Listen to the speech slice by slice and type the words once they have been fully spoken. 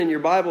in your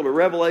Bible to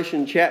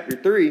Revelation chapter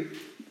 3,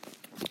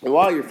 and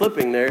while you're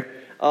flipping there,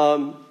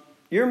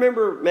 you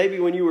remember maybe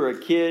when you were a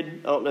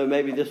kid, I don't know,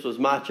 maybe this was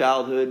my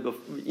childhood, but,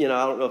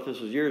 I don't know if this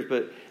was yours,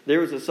 but there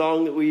was a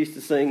song that we used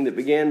to sing that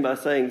began by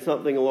saying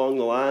something along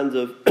the lines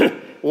of,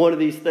 one of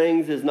these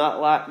things is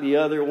not like the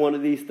other, one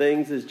of these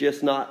things is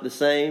just not the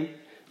same.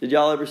 Did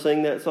y'all ever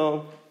sing that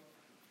song?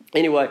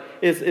 Anyway,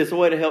 it's a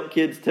way to help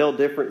kids tell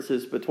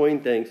differences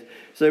between things.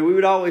 So we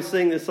would always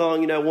sing this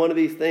song, one of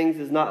these things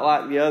is not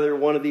like the other,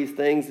 one of these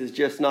things is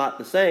just not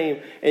the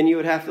same. And you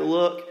would have to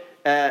look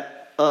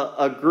at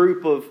a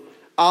group of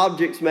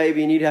objects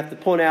maybe, and you'd have to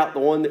point out the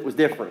one that was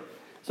different.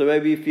 So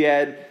maybe if you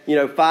had,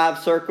 5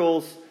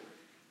 circles,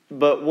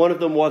 but one of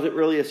them wasn't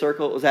really a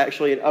circle, it was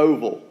actually an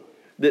oval.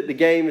 That the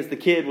game as the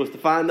kid was to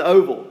find the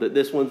oval, that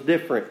this one's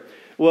different.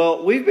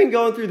 Well, we've been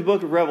going through the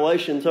book of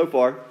Revelation so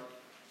far.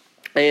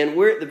 And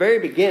we're at the very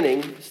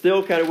beginning,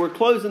 we're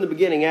closing the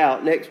beginning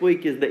out. Next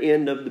week is the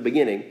end of the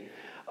beginning.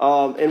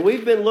 And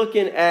we've been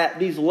looking at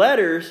these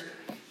letters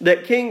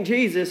that King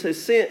Jesus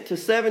has sent to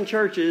 7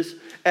 churches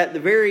at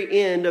the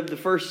very end of the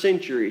first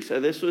century.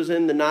 So this was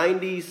in the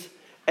 90s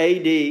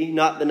AD,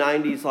 not the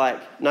 90s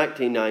like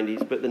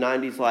 1990s, but the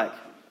 90s like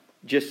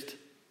just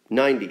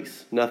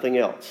 90s, nothing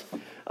else.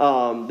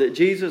 That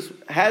Jesus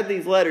had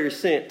these letters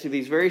sent to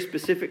these very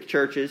specific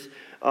churches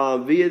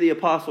via the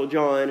Apostle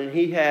John, and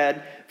he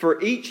had for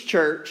each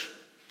church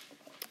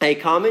a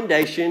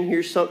commendation,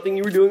 here's something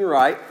you were doing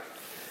right,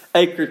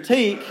 a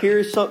critique,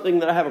 here's something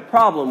that I have a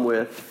problem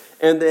with,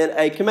 and then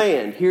a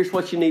command, here's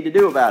what you need to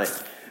do about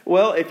it.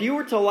 Well, if you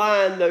were to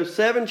line those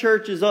 7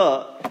 churches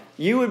up,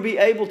 you would be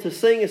able to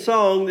sing a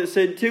song that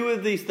said 2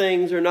 of these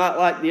things are not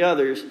like the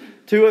others,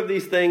 2 of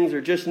these things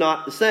are just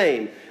not the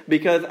same.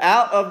 Because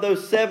out of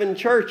those 7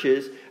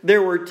 churches,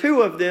 there were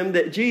 2 of them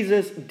that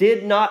Jesus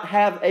did not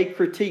have a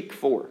critique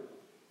for.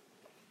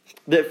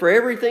 That for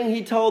everything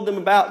he told them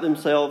about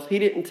themselves, he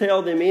didn't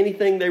tell them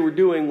anything they were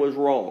doing was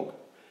wrong.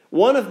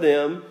 One of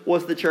them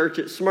was the church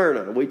at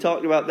Smyrna. We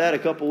talked about that a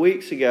couple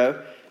weeks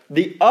ago.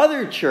 The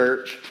other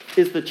church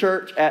is the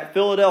church at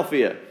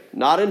Philadelphia.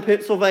 Not in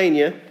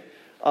Pennsylvania,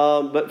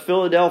 but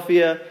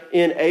Philadelphia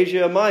in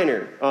Asia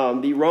Minor,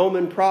 the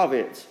Roman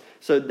province.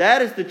 So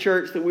that is the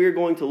church that we are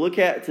going to look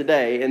at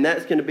today, and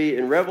that's going to be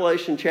in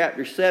Revelation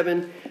chapter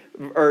 3,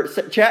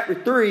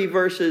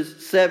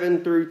 verses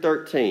 7 through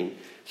 13.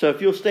 So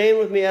if you'll stand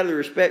with me out of the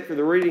respect for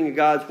the reading of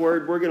God's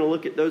Word, we're going to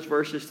look at those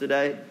verses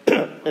today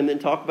and then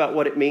talk about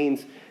what it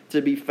means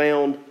to be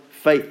found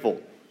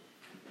faithful.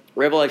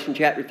 Revelation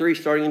chapter 3,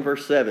 starting in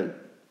verse 7.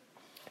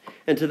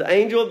 And to the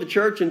angel of the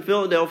church in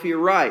Philadelphia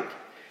write,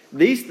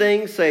 these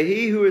things say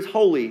he who is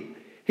holy,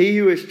 he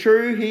who is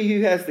true, he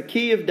who has the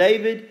key of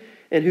David,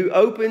 and who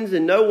opens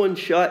and no one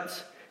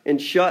shuts,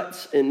 and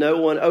shuts and no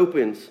one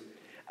opens.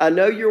 I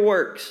know your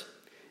works.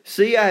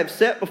 See, I have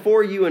set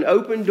before you an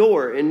open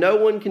door, and no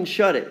one can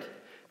shut it.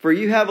 For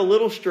you have a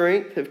little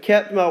strength, have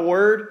kept my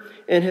word,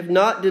 and have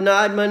not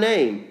denied my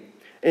name.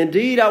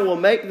 Indeed, I will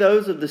make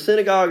those of the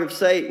synagogue of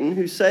Satan,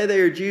 who say they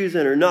are Jews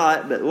and are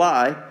not, but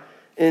lie.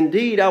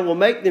 Indeed, I will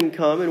make them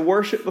come and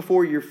worship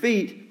before your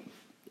feet,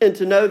 and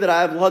to know that I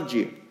have loved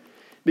you.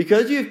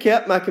 Because you have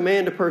kept my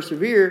command to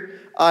persevere,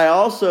 I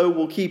also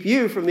will keep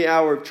you from the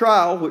hour of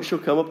trial, which shall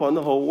come upon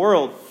the whole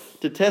world,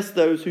 to test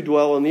those who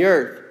dwell on the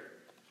earth.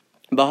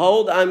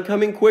 Behold, I am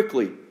coming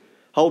quickly.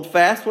 Hold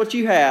fast what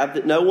you have,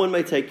 that no one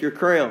may take your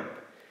crown.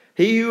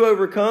 He who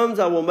overcomes,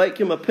 I will make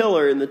him a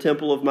pillar in the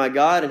temple of my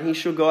God, and he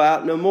shall go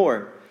out no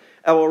more.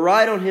 I will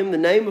write on him the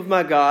name of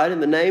my God,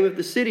 and the name of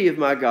the city of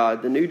my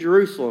God, the New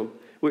Jerusalem,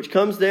 which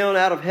comes down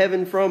out of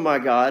heaven from my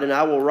God, and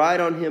I will write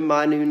on him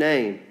my new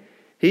name.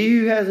 He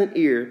who has an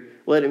ear,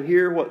 let him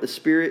hear what the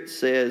Spirit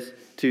says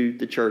to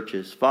the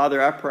churches.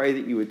 Father, I pray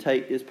that you would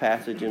take this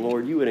passage, and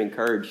Lord, you would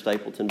encourage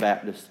Stapleton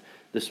Baptist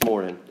this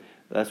morning.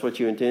 That's what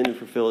you intended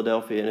for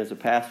Philadelphia, and as a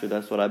pastor,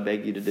 that's what I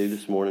beg you to do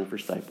this morning for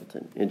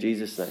Stapleton. In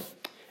Jesus' name,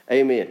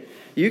 amen.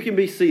 You can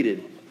be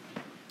seated.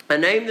 I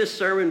named this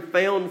sermon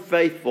Found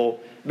Faithful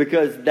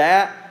because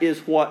that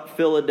is what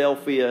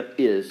Philadelphia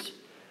is.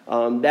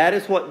 That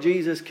is what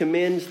Jesus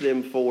commends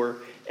them for,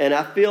 and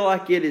I feel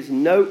like it is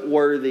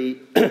noteworthy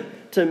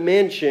to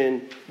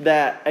mention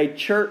that a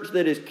church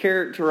that is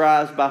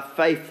characterized by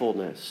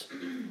faithfulness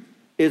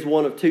is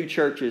one of 2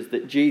 churches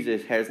that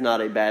Jesus has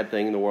not a bad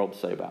thing in the world to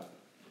say about.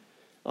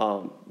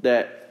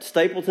 That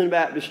Stapleton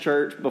Baptist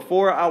Church,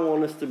 before I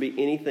want us to be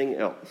anything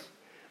else,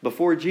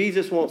 before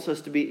Jesus wants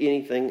us to be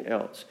anything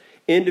else,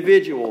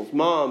 individuals,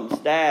 moms,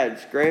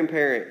 dads,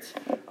 grandparents,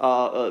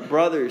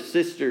 brothers,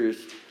 sisters,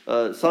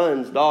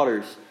 sons,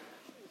 daughters,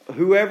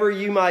 whoever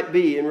you might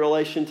be in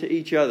relation to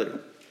each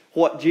other,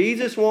 what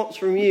Jesus wants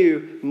from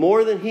you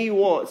more than he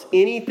wants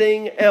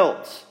anything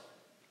else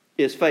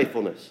is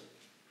faithfulness.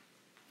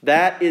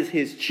 That is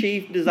his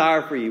chief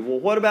desire for you.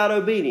 Well, what about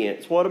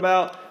obedience?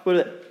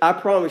 I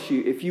promise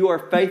you, if you are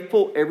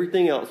faithful,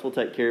 everything else will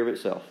take care of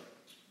itself.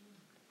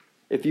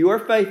 If you are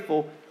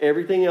faithful,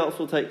 everything else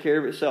will take care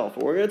of itself.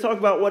 And we're going to talk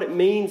about what it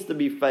means to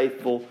be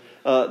faithful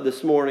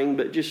this morning,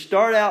 but just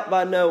start out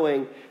by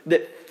knowing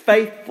that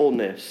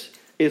faithfulness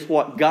is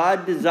what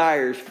God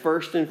desires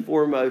first and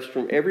foremost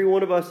from every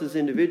one of us as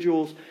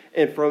individuals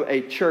and from a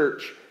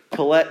church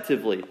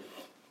collectively.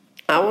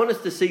 I want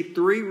us to see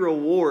 3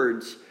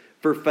 rewards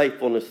for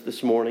faithfulness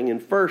this morning. And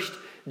first,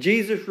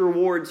 Jesus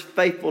rewards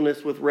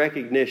faithfulness with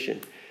recognition.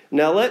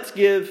 Now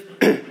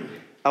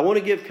I want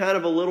to give kind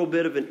of a little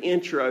bit of an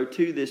intro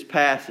to this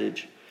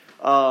passage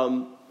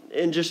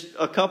and just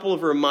a couple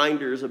of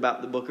reminders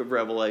about the book of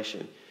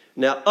Revelation.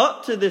 Now,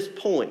 up to this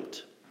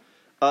point,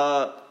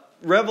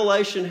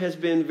 Revelation has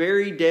been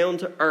very down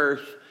to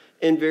earth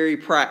and very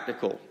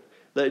practical.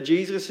 That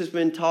Jesus has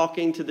been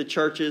talking to the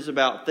churches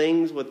about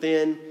things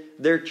within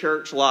their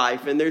church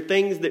life, and they're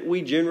things that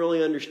we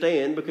generally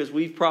understand because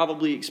we've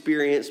probably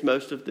experienced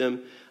most of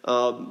them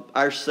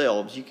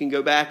ourselves. You can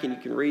go back and you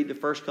can read the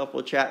first couple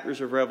of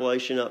chapters of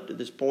Revelation up to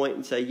this point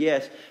and say,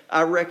 yes,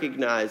 I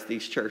recognize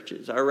these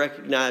churches. I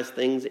recognize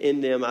things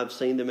in them. I've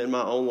seen them in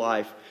my own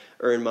life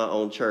or in my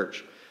own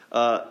church.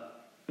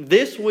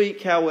 This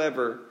week,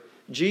 however,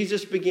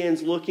 Jesus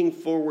begins looking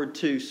forward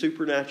to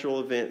supernatural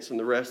events in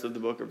the rest of the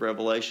book of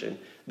Revelation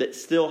that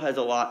still has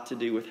a lot to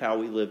do with how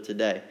we live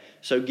today.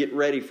 So get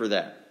ready for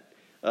that.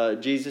 We're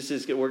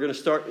going to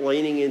start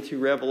leaning into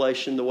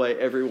Revelation the way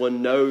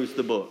everyone knows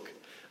the book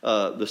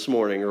this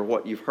morning, or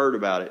what you've heard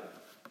about it.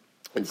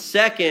 And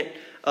second,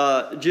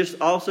 just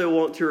also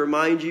want to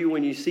remind you,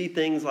 when you see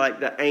things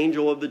like the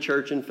angel of the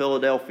church in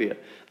Philadelphia,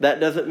 that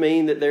doesn't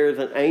mean that there is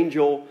an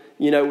angel,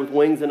 with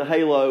wings and a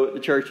halo at the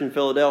church in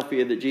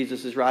Philadelphia that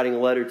Jesus is writing a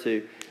letter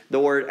to. The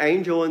word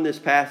angel in this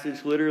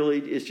passage literally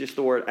is just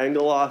the word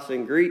angelos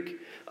in Greek,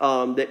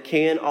 that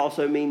can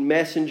also mean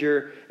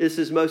messenger. This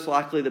is most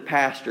likely the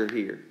pastor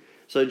here.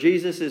 So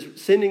Jesus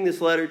is sending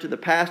this letter to the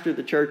pastor of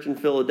the church in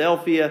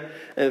Philadelphia.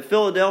 And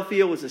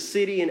Philadelphia was a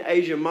city in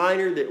Asia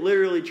Minor that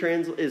literally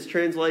is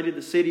translated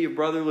the city of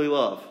brotherly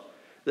love.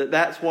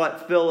 That's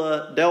what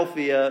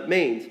Philadelphia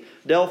means.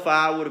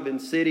 Delphi would have been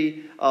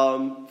city.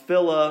 That's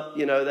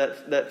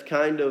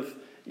kind of,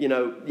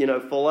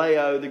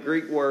 phileo, the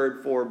Greek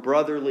word for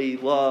brotherly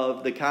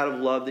love, the kind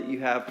of love that you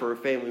have for a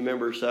family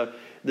member. So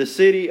the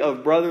city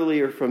of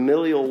brotherly or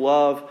familial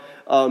love.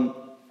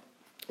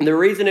 The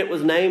reason it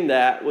was named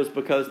that was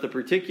because the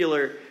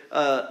particular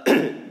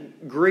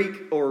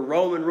Greek or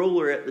Roman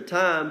ruler at the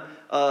time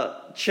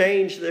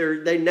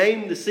they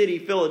named the city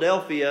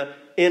Philadelphia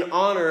in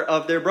honor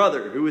of their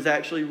brother who was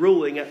actually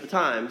ruling at the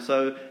time.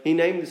 So he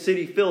named the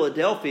city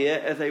Philadelphia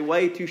as a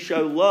way to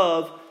show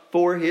love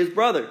for his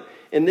brother.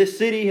 And this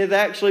city has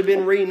actually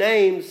been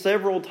renamed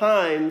several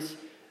times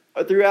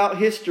throughout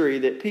history,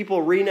 that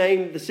people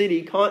renamed the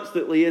city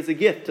constantly as a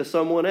gift to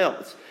someone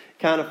else,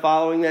 kind of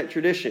following that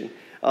tradition.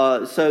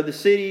 So the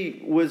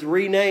city was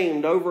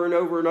renamed over and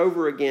over and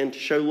over again to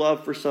show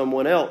love for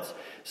someone else.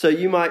 So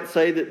you might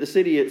say that the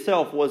city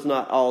itself was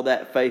not all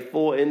that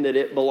faithful, in that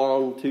it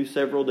belonged to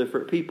several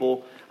different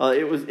people.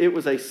 It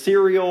was a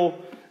serial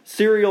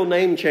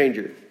name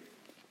changer.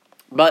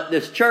 But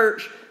this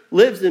church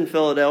lives in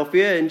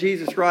Philadelphia, and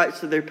Jesus writes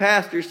to their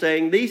pastor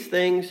saying, "These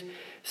things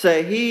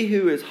say he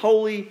who is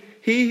holy,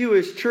 he who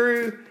is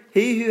true,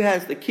 he who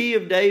has the key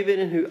of David,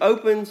 and who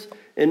opens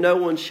and no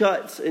one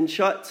shuts, and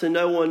shuts and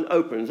no one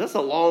opens." That's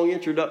a long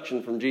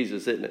introduction from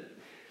Jesus, isn't it?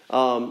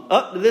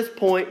 Up to this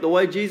point, the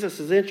way Jesus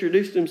has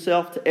introduced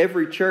himself to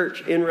every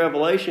church in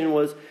Revelation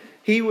was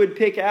he would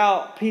pick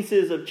out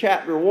pieces of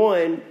chapter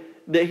 1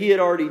 that he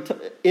had already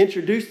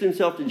introduced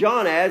himself to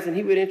John as, and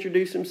he would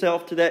introduce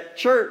himself to that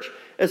church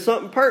as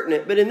something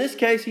pertinent. But in this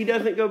case, he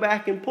doesn't go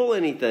back and pull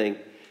anything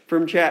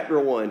from chapter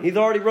 1. He's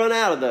already run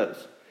out of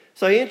those.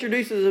 So he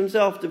introduces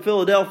himself to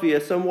Philadelphia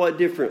somewhat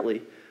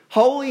differently.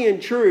 Holy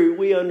and true,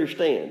 we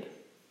understand.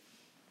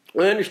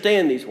 We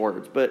understand these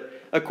words, but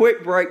a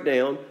quick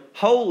breakdown.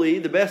 Holy,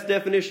 the best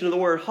definition of the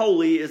word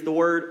holy is the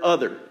word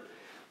other.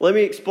 Let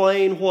me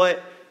explain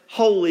what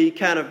holy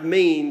kind of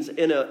means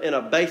in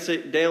a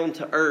basic,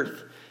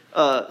 down-to-earth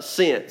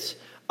sense.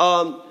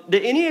 Do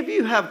any of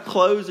you have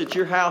clothes at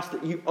your house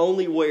that you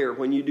only wear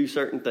when you do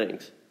certain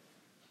things?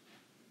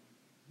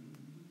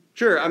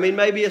 Sure,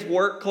 maybe it's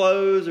work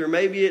clothes, or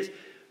maybe it's...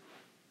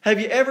 Have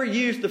you ever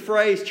used the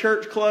phrase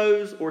church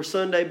clothes or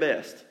Sunday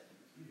best?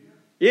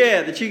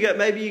 Yeah,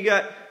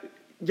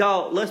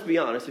 y'all, let's be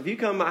honest. If you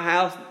come to my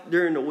house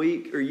during the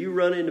week or you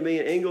run into me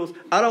at Ingalls,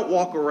 I don't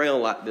walk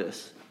around like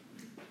this.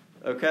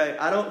 Okay?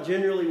 I don't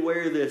generally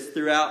wear this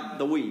throughout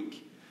the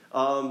week.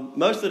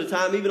 Most of the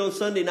time, even on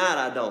Sunday night,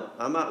 I don't.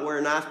 I might wear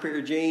a nice pair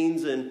of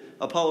jeans and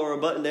a polo or a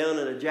button down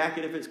and a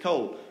jacket if it's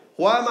cold.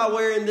 Why am I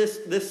wearing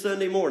this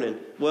Sunday morning?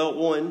 Well,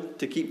 one,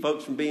 to keep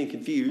folks from being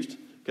confused,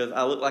 because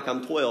I look like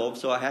I'm 12,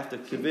 so I have to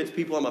convince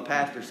people I'm a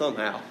pastor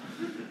somehow.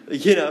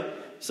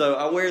 So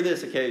I wear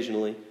this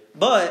occasionally.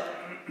 But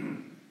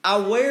I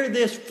wear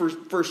this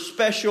for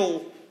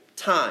special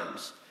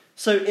times.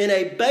 So in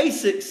a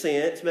basic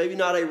sense, maybe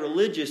not a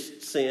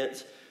religious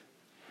sense,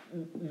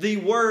 the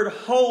word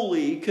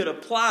holy could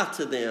apply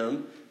to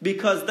them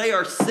because they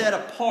are set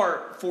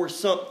apart for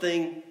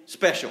something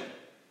special.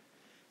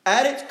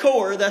 At its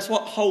core, that's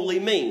what holy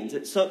means.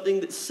 It's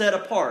something that's set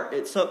apart.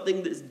 It's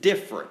something that's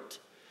different.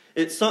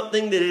 It's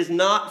something that is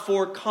not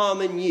for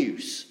common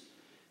use.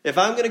 If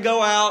I'm going to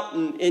go out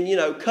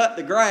and cut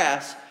the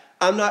grass,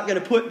 I'm not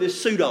going to put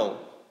this suit on.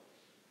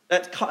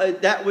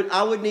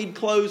 I would need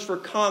clothes for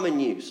common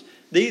use.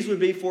 These would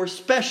be for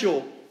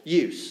special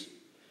use.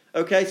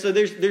 Okay, so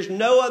there's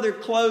no other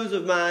clothes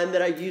of mine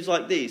that I use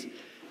like these.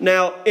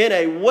 Now, in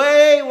a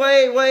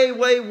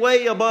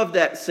way above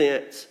that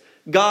sense,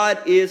 God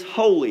is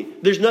holy.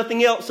 There's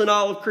nothing else in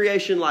all of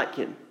creation like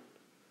Him.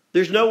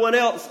 There's no one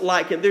else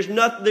like Him. There's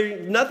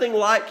nothing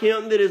like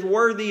Him that is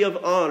worthy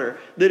of honor,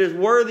 that is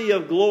worthy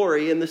of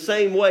glory in the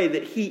same way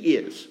that He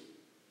is.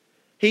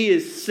 He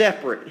is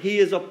separate. He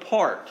is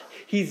apart.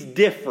 He's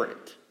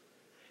different.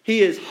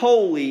 He is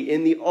holy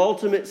in the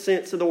ultimate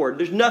sense of the word.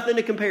 There's nothing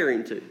to compare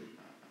Him to.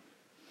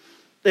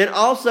 And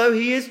also,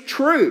 He is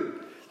true.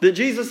 That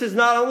Jesus is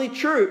not only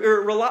true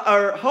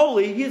or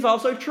holy, He is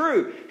also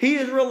true. He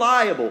is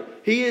reliable.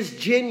 He is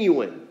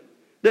genuine.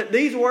 That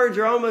these words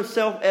are almost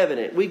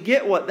self-evident. We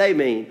get what they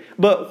mean.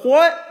 But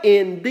what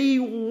in the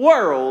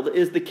world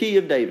is the key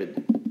of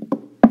David?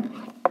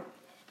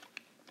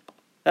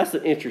 That's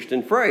an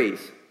interesting phrase.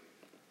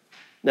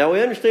 Now,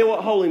 we understand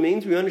what holy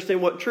means. We understand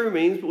what true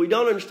means. But we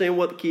don't understand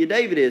what the key of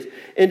David is.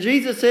 And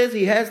Jesus says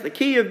He has the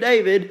key of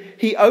David.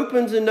 He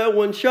opens and no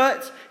one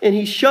shuts. And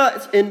He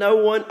shuts and no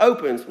one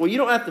opens. Well, you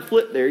don't have to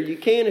flip there. You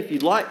can if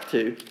you'd like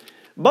to.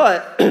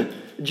 But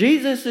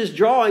Jesus is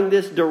drawing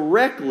this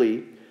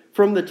directly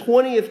from the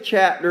 20th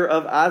chapter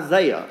of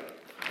Isaiah.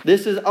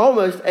 This is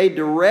almost a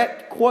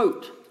direct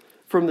quote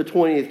from the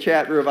 20th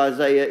chapter of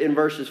Isaiah in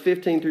verses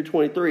 15 through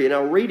 23. And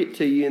I'll read it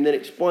to you and then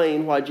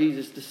explain why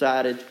Jesus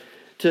decided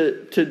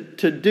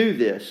to do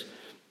this.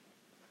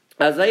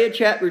 Isaiah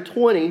chapter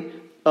 20.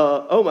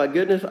 Oh my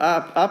goodness,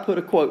 I put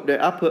a quote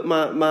there. I put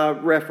my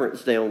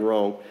reference down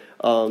wrong.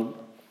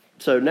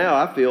 So now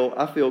I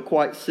feel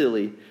quite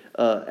silly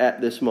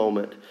at this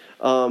moment.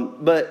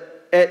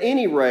 But at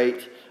any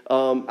rate,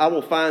 I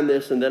will find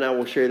this and then I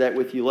will share that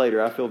with you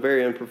later. I feel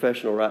very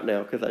unprofessional right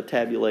now because I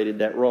tabulated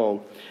that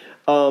wrong.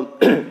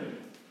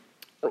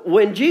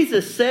 When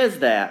Jesus says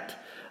that,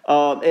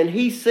 and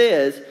He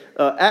says,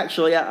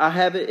 actually, I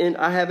have it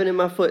in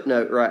my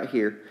footnote right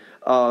here.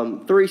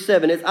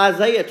 3:7. It's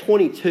Isaiah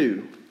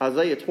 22.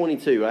 Isaiah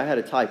 22. I had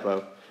a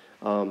typo.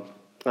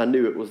 I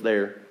knew it was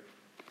there.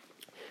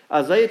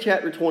 Isaiah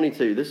chapter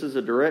 22. This is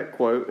a direct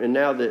quote. And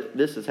now that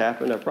this has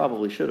happened, I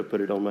probably should have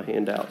put it on my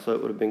handout so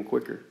it would have been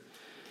quicker.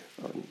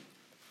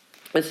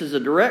 This is a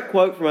direct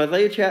quote from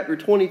Isaiah chapter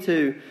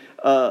 22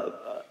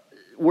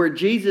 where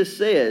Jesus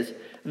says,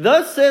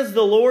 "Thus says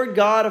the Lord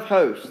God of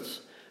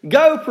hosts,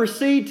 go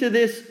proceed to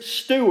this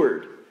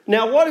steward."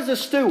 Now, what is a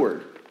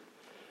steward?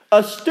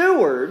 A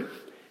steward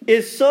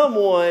is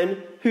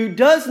someone who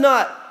does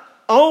not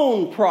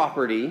own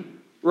property,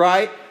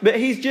 right? But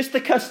he's just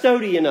the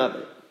custodian of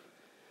it.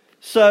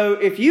 So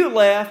if you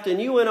left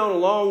and you went on a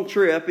long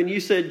trip and you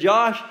said,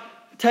 "Josh,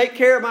 take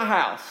care of my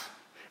house."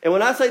 And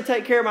when I say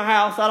take care of my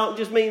house, I don't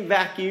just mean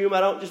vacuum.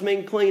 I don't just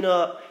mean clean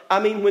up. I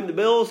mean when the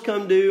bills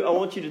come due, I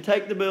want you to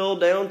take the bill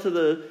down to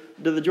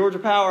the Georgia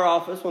Power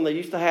office when they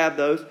used to have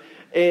those.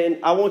 And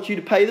I want you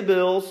to pay the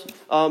bills.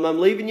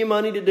 I'm leaving you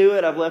money to do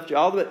it. I've left you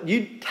all the...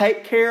 You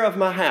take care of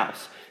my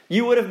house.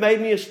 You would have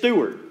made me a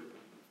steward.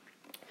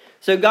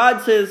 So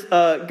God says,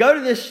 go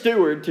to this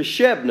steward, to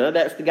Shebna,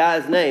 that's the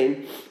guy's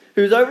name,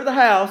 who's over the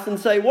house, and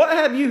say, "What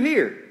have you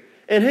here?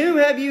 And whom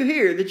have you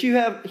here that you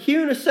have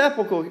hewn a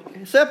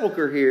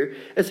sepulchre here,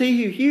 as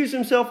he who hews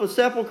himself a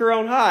sepulchre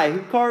on high, who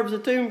carves a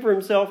tomb for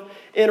himself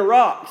in a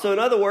rock?" So in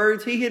other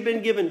words, he had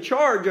been given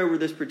charge over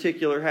this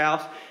particular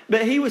house,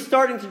 but he was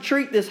starting to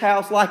treat this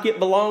house like it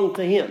belonged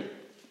to him.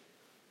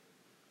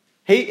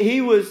 He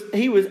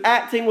was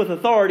acting with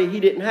authority he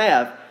didn't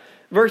have.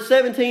 Verse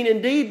 17,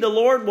 "Indeed, the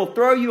Lord will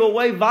throw you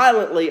away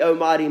violently, O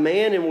mighty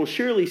man, and will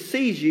surely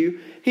seize you.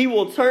 He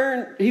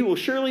will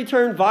surely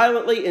turn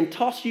violently and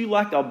toss you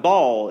like a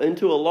ball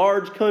into a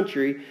large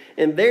country,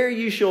 and there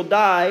you shall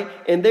die,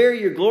 and there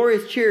your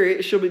glorious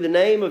chariot shall be the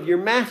name of your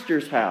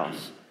master's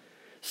house.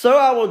 So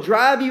I will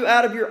drive you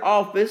out of your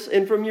office,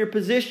 and from your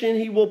position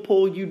he will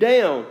pull you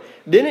down.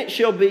 Then it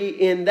shall be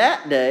in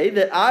that day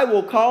that I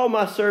will call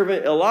my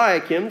servant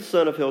Eliakim,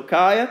 son of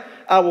Hilkiah.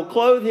 I will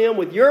clothe him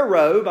with your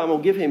robe," I will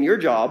give him your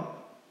job,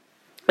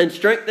 "and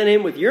strengthen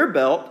him with your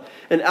belt,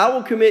 and I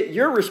will commit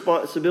your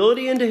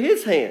responsibility into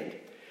his hand.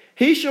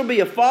 He shall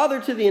be a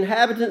father to the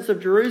inhabitants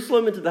of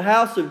Jerusalem and to the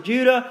house of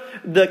Judah.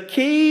 The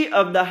key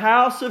of the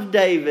house of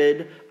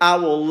David I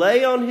will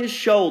lay on his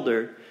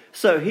shoulder.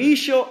 So he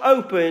shall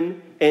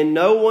open and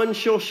no one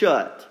shall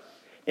shut.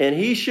 And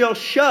he shall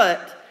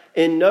shut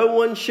and no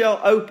one shall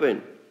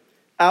open.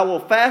 I will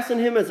fasten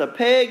him as a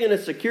peg in a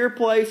secure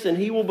place, and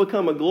he will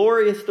become a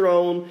glorious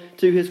throne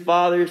to his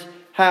father's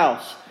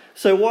house."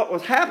 So what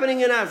was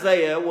happening in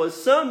Isaiah was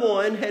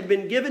someone had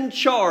been given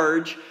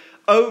charge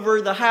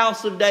over the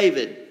house of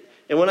David.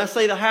 And when I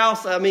say the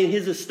house, I mean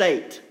his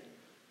estate,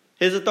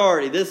 his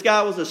authority. This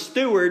guy was a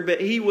steward,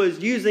 but he was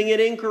using it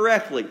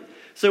incorrectly.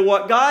 So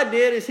what God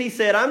did is he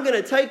said, I'm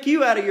going to take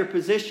you out of your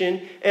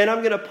position and I'm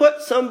going to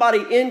put somebody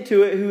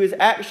into it who is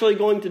actually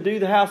going to do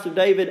the house of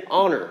David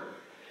honor.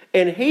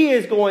 And he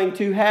is going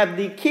to have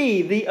the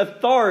key, the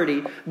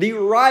authority, the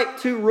right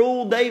to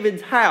rule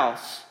David's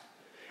house.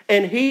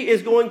 And he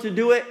is going to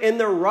do it in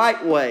the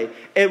right way.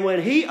 And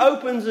when he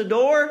opens the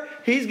door,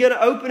 he's going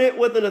to open it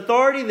with an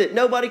authority that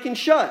nobody can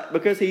shut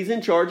because he's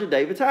in charge of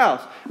David's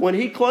house. When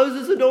he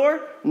closes the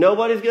door,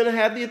 nobody's going to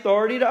have the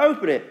authority to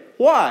open it.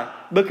 Why?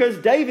 Because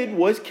David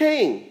was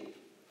king.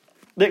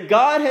 That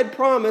God had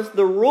promised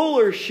the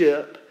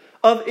rulership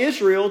of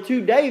Israel to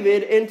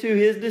David and to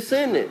his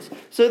descendants.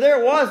 So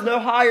there was no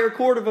higher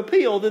court of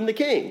appeal than the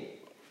king.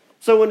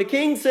 So when the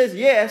king says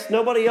yes,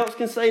 nobody else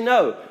can say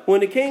no.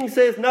 When the king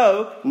says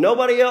no,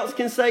 nobody else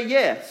can say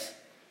yes.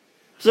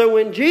 So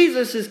when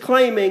Jesus is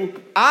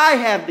claiming, I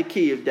have the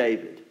key of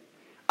David.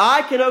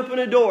 I can open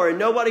a door and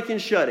nobody can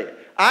shut it.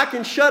 I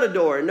can shut a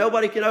door and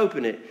nobody can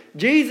open it.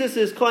 Jesus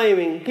is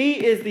claiming he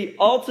is the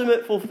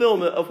ultimate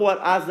fulfillment of what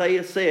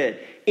Isaiah said.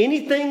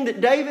 Anything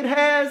that David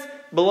has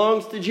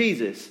belongs to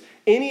Jesus.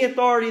 Any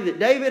authority that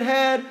David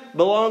had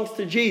belongs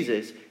to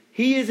Jesus.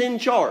 He is in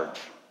charge.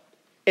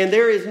 And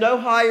there is no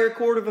higher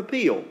court of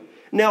appeal.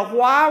 Now,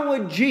 why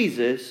would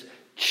Jesus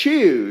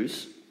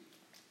choose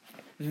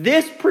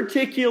this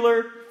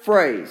particular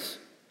phrase?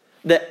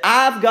 That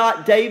I've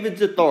got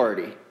David's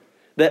authority.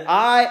 That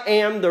I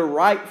am the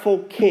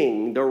rightful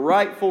king, the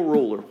rightful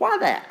ruler. Why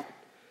that?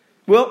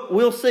 Well,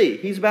 we'll see.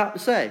 He's about to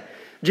say.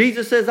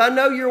 Jesus says, I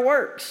know your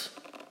works.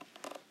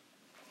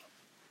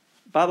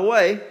 By the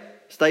way,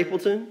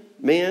 Stapleton,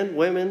 men,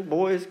 women,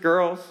 boys,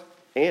 girls,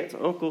 aunts,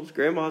 uncles,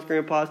 grandmas,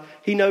 grandpas,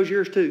 he knows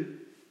yours too.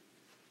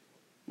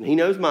 He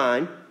knows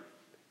mine.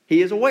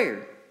 He is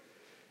aware.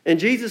 And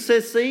Jesus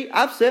says, see,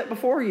 I've set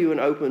before you an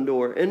open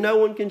door, and no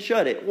one can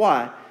shut it.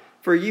 Why?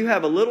 For you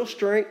have a little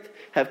strength,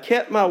 have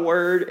kept my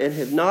word, and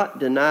have not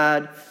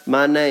denied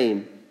my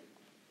name.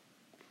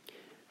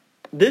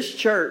 This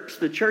church,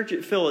 the church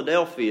at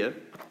Philadelphia,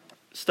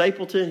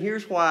 Stapleton,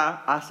 here's why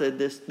I said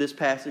this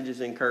passage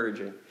is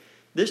encouraging.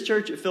 This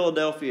church at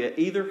Philadelphia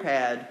either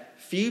had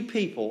few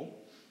people,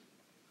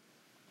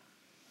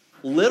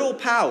 little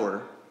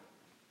power,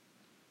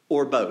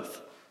 or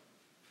both.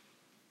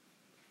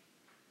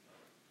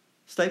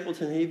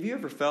 Stapleton, have you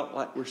ever felt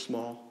like we're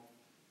small?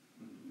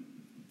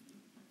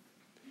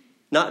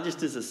 Not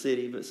just as a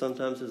city, but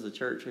sometimes as a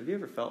church. Have you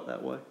ever felt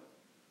that way?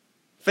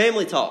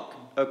 Family talk,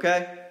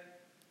 okay?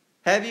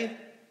 Have you?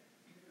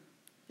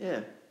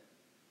 Yeah.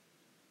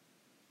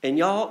 And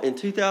y'all, in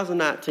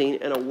 2019,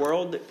 in a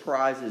world that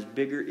prizes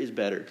bigger is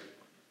better.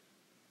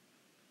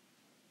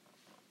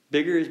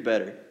 Bigger is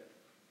better.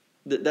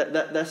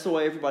 That's the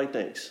way everybody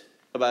thinks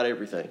about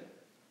everything.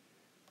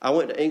 I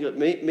went to England.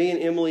 Me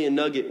and Emily and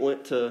Nugget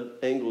went to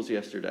Ingles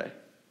yesterday.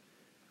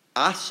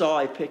 I saw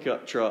a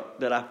pickup truck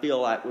that I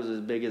feel like was as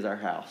big as our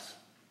house.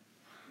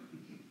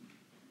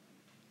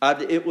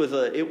 It was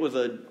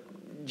a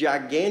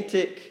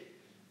gigantic.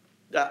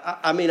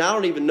 I mean, I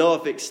don't even know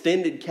if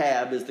extended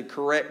cab is the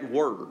correct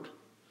word.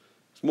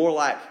 It's more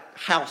like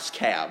house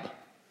cab.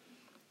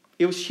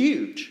 It was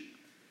huge.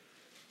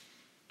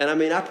 And I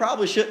mean, I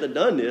probably shouldn't have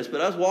done this, but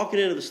I was walking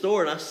into the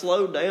store and I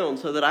slowed down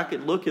so that I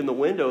could look in the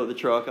window of the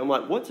truck. I'm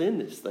like, what's in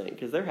this thing?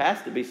 Because there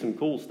has to be some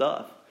cool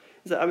stuff.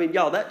 So, I mean,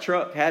 y'all, that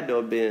truck had to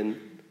have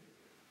been,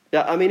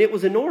 I mean, it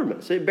was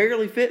enormous. It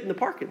barely fit in the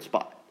parking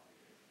spot.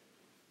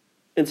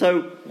 And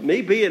so,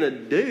 me being a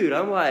dude,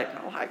 I'm like,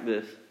 I like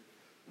this.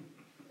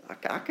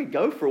 I could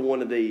go for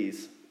one of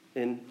these.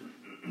 And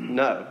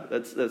no,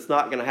 that's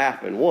not going to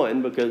happen.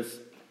 One, because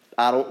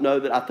I don't know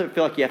that, I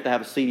feel like you have to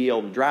have a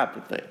CDL to drive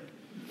the thing.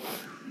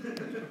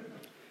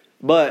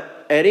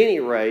 But at any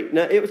rate,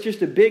 no, it was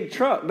just a big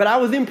truck. But I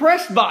was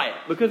impressed by it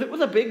because it was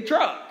a big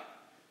truck.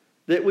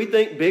 That we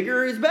think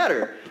bigger is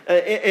better.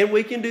 And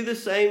we can do the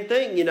same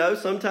thing. You know,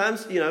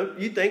 sometimes, you know,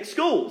 you think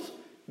schools,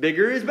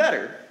 bigger is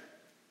better.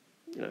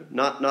 You know,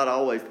 not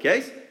always the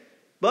case.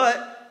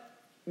 But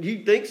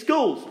you think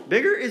schools,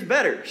 bigger is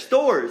better.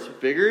 Stores,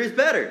 bigger is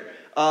better.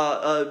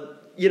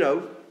 You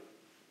know,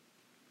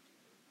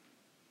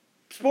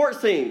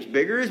 sports teams,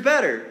 bigger is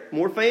better.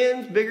 More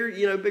fans, bigger,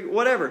 you know, bigger,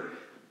 whatever.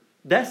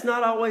 That's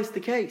not always the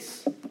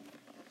case.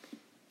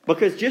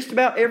 Because just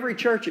about every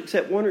church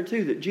except one or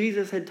two that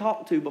Jesus had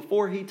talked to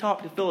before he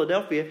talked to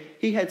Philadelphia,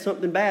 he had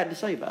something bad to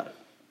say about it.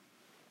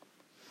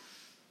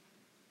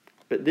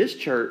 But this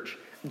church,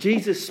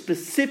 Jesus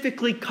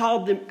specifically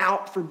called them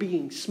out for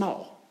being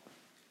small.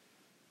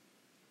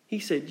 He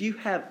said, you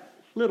have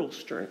little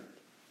strength.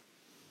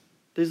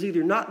 There's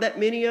either not that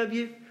many of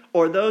you,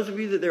 or those of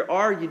you that there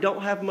are, you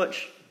don't have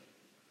much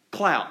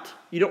clout.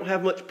 You don't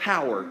have much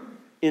power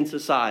in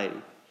society.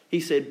 He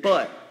said,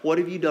 but what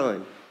have you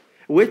done?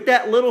 With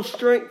that little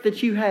strength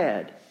that you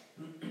had,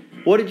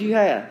 what did you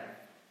have?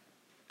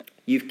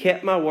 You've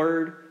kept my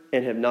word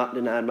and have not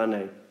denied my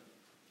name.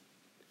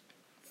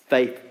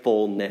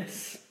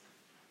 Faithfulness.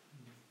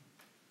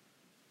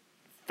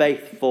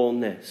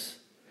 Faithfulness.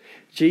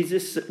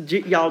 Jesus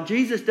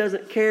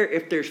doesn't care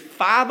if there's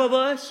 5 of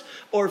us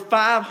or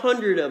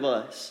 500 of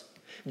us.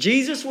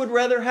 Jesus would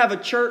rather have a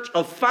church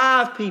of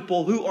 5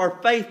 people who are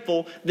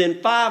faithful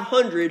than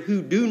 500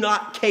 who do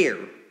not care.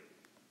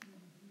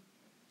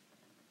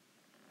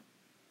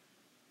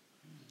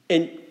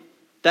 And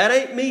that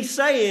ain't me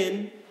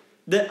saying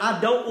that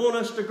I don't want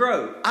us to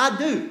grow. I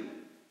do.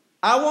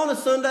 I want a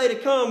Sunday to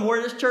come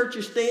where this church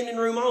is standing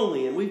room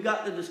only and we've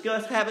got to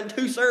discuss having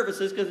 2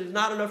 services because there's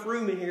not enough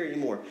room in here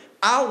anymore.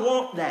 I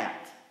want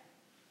that.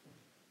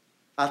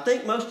 I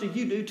think most of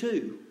you do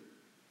too.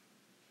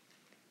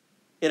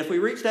 And if we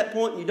reach that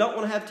point and you don't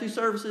want to have 2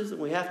 services, then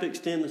we have to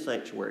extend the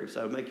sanctuary.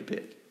 So make your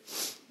pick.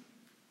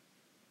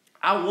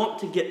 I want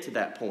to get to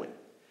that point.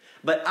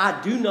 But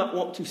I do not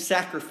want to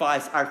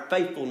sacrifice our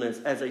faithfulness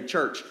as a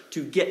church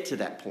to get to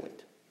that point.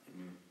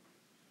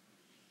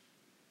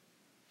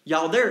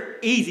 Y'all, there are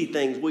easy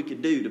things we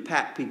could do to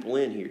pack people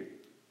in here.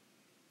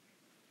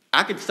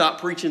 I could stop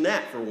preaching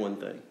that for one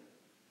thing.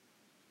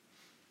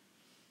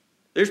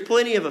 There's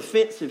plenty of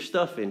offensive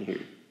stuff in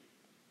here.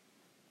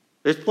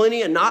 There's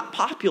plenty of not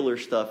popular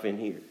stuff in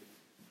here.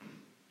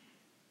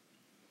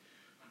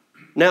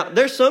 Now,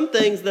 there's some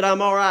things that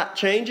I'm all right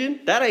changing.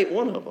 That ain't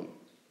one of them.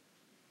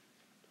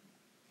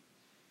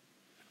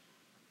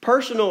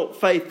 Personal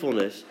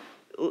faithfulness.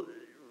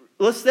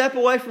 Let's step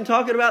away from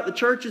talking about the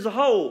church as a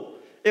whole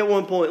at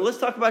one point. Let's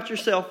talk about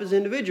yourself as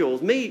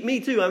individuals. Me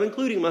too. I'm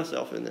including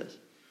myself in this.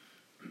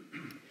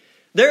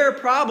 There are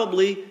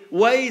probably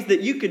ways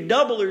that you could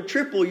double or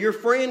triple your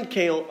friend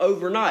count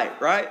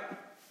overnight, right?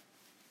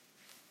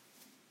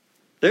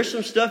 There's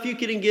some stuff you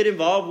can get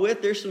involved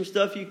with. There's some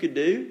stuff you could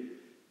do.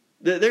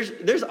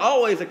 There's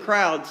always a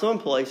crowd some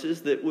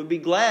places that would be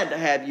glad to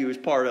have you as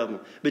part of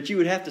them. But you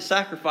would have to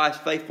sacrifice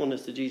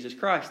faithfulness to Jesus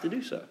Christ to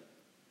do so.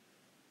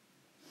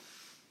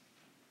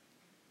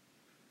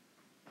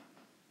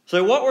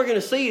 So what we're going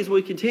to see as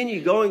we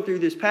continue going through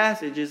this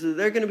passage is that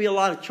there are going to be a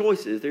lot of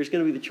choices. There's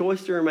going to be the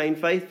choice to remain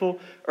faithful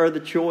or the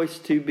choice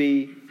to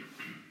be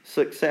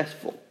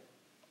successful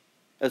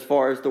as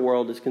far as the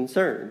world is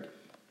concerned.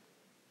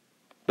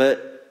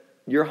 But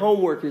your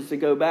homework is to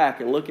go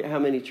back and look at how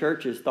many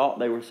churches thought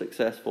they were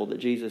successful that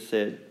Jesus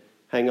said,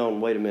 hang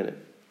on, wait a minute.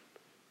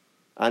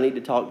 I need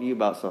to talk to you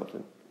about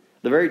something.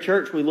 The very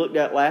church we looked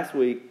at last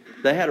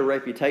week, they had a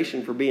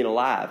reputation for being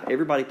alive.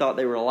 Everybody thought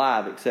they were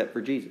alive except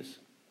for Jesus.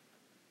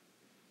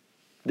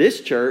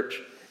 This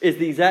church is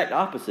the exact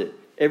opposite.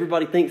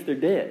 Everybody thinks they're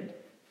dead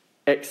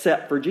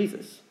except for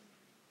Jesus.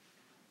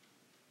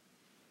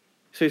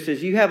 So he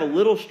says, you have a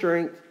little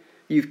strength.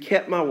 You've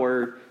kept my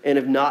word and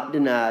have not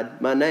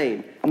denied my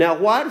name. Now,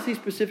 why does he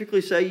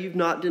specifically say you've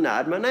not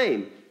denied my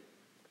name?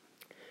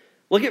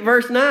 Look at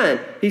verse 9.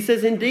 He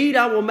says, indeed,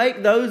 I will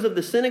make those of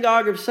the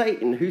synagogue of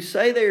Satan who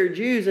say they are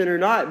Jews and are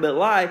not, but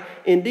lie.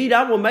 Indeed,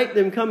 I will make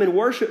them come and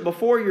worship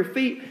before your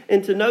feet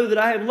and to know that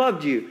I have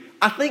loved you.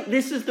 I think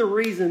this is the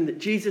reason that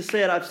Jesus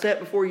said, I've set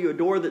before you a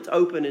door that's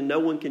open and no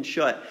one can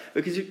shut.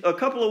 Because a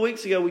couple of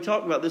weeks ago we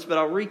talked about this, but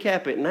I'll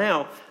recap it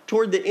now.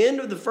 Toward the end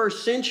of the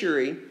first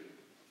century,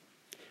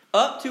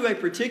 up to a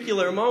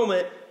particular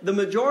moment, the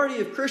majority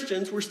of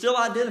Christians were still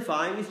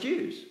identifying as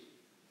Jews.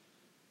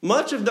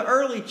 Much of the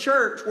early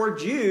church were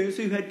Jews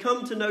who had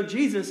come to know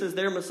Jesus as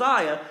their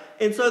Messiah.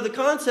 And so the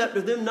concept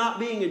of them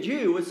not being a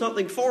Jew was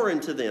something foreign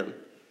to them.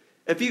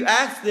 If you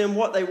asked them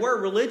what they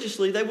were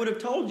religiously, they would have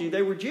told you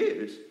they were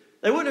Jews.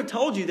 They wouldn't have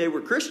told you they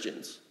were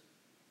Christians.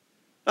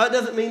 That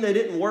doesn't mean they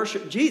didn't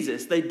worship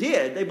Jesus. They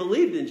did. They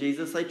believed in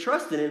Jesus. They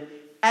trusted him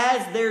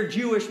as their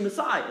Jewish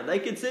Messiah. They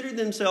considered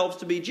themselves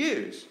to be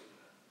Jews.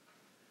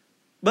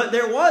 But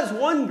there was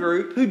one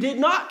group who did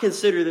not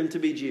consider them to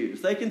be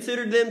Jews. They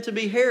considered them to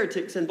be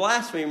heretics and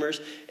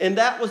blasphemers, and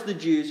that was the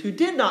Jews who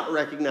did not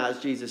recognize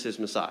Jesus as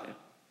Messiah.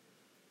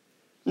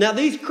 Now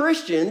these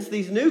Christians,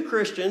 these new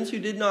Christians who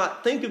did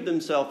not think of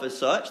themselves as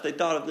such, they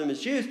thought of them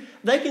as Jews,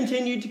 they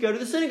continued to go to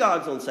the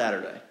synagogues on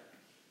Saturday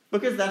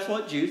because that's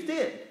what Jews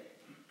did.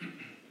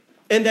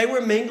 And they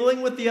were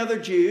mingling with the other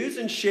Jews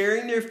and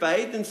sharing their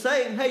faith and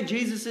saying, hey,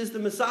 Jesus is the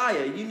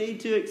Messiah. You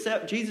need to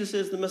accept Jesus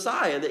as the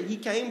Messiah, that he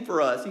came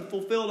for us. He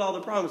fulfilled all the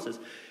promises.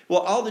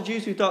 Well, all the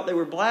Jews who thought they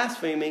were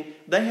blaspheming,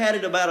 they had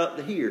it about up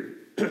to here.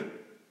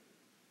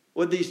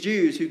 With these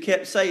Jews who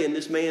kept saying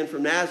this man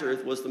from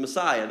Nazareth was the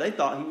Messiah. They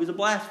thought he was a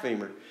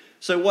blasphemer.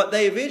 So what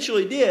they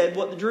eventually did,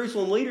 what the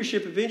Jerusalem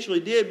leadership eventually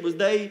did, was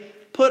they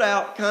put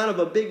out kind of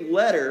a big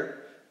letter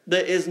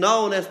that is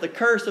known as the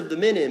Curse of the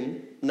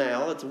Minim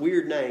now. It's a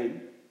weird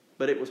name,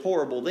 but it was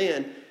horrible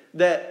then.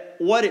 That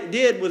what it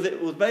did was it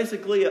was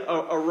basically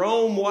a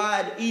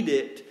Rome-wide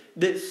edict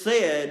that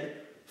said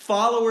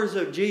followers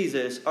of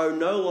Jesus are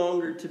no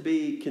longer to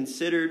be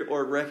considered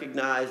or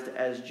recognized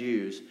as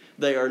Jews.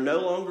 They are no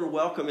longer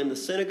welcome in the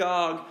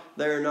synagogue.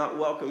 They are not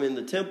welcome in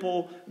the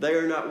temple. They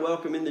are not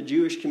welcome in the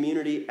Jewish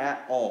community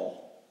at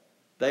all.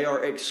 They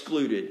are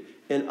excluded.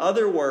 In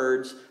other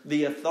words,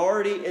 the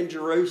authority in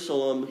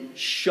Jerusalem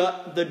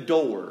shut the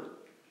door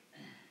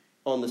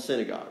on the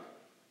synagogue.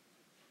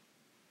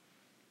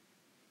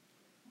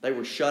 They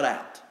were shut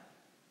out.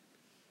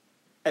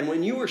 And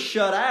when you were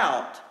shut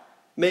out,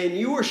 man,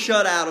 you were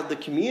shut out of the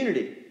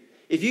community.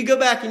 If you go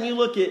back and you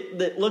look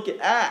at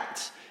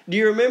Acts, Do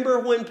you remember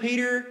when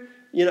Peter,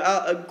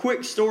 a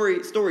quick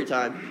story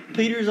time.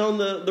 Peter's on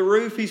the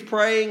roof, he's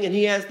praying, and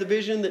he has the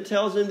vision that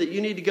tells him that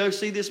you need to go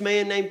see this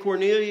man named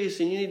Cornelius,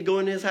 and you need to go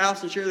into his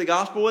house and share the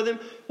gospel with him.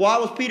 Why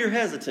was Peter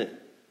hesitant?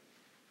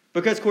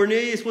 Because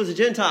Cornelius was a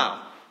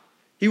Gentile.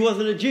 He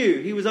wasn't a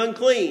Jew. He was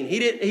unclean.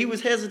 He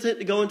was hesitant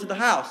to go into the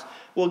house.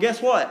 Well,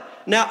 guess what?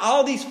 Now,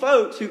 all these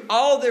folks who,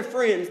 all their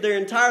friends, their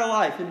entire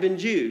life had been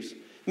Jews.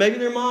 Maybe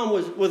their mom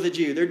was a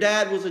Jew. Their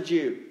dad was a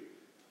Jew.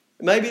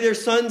 Maybe their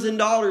sons and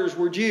daughters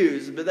were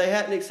Jews, but they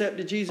hadn't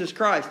accepted Jesus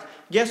Christ.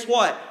 Guess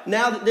what?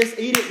 Now that this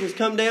edict has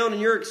come down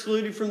and you're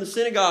excluded from the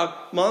synagogue,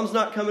 mom's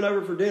not coming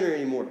over for dinner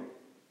anymore.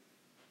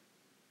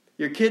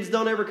 Your kids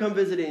don't ever come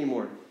visit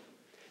anymore.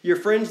 Your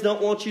friends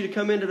don't want you to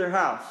come into their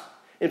house.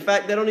 In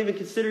fact, they don't even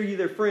consider you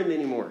their friend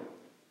anymore.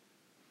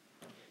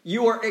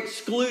 You are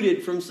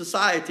excluded from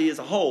society as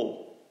a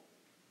whole.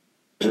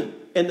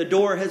 And the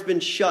door has been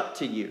shut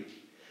to you.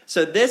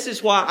 So this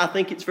is why I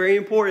think it's very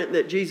important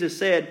that Jesus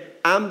said,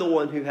 I'm the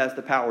one who has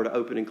the power to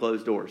open and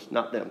close doors,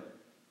 not them.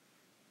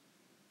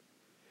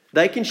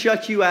 They can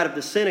shut you out of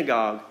the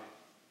synagogue,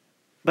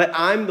 but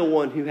I'm the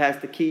one who has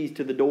the keys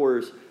to the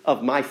doors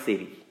of my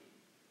city.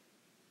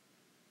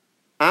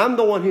 I'm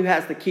the one who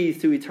has the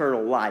keys to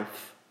eternal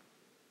life.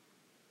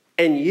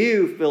 And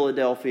you,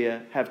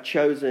 Philadelphia, have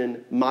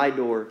chosen my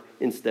door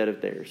instead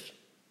of theirs.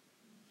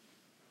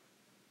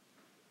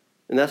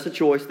 And that's a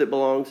choice that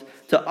belongs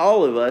to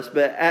all of us.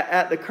 But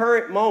at the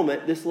current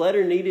moment, this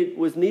letter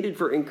was needed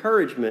for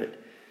encouragement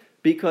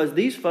because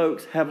these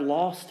folks have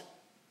lost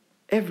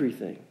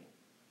everything.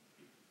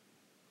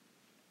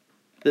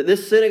 That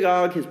this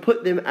synagogue has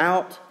put them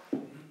out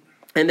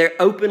and they're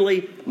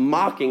openly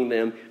mocking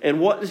them.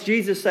 And what does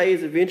Jesus say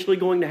is eventually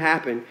going to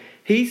happen?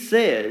 He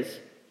says,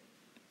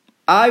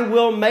 I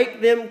will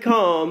make them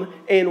come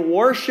and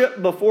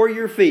worship before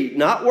your feet.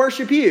 Not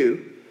worship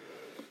you.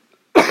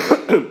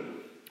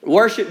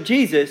 Worship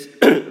Jesus.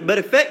 But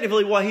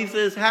effectively what he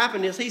says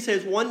happen is he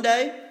says one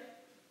day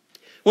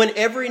when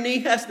every knee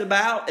has to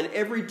bow and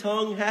every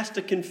tongue has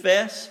to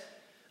confess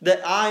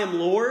that I am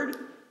Lord,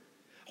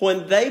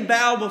 when they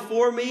bow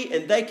before me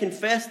and they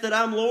confess that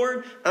I'm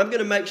Lord, I'm going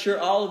to make sure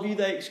all of you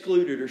they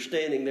excluded are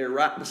standing there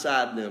right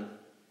beside them.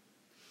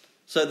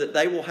 So that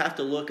they will have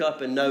to look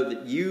up and know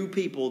that you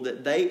people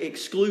that they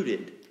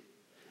excluded,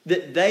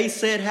 that they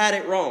said had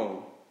it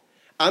wrong,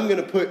 I'm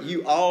going to put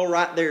you all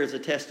right there as a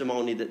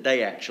testimony that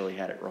they actually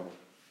had it wrong.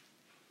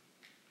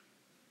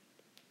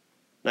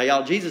 Now,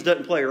 y'all, Jesus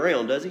doesn't play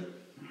around, does he?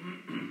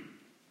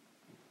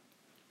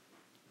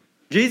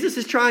 Jesus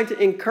is trying to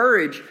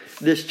encourage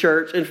this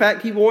church. In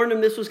fact, he warned them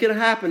this was going to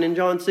happen in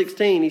John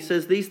 16. He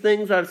says, these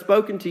things I've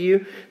spoken to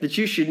you, that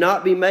you should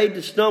not be made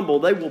to stumble.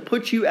 They will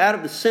put you out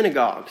of the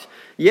synagogues.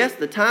 Yes,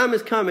 the time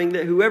is coming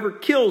that whoever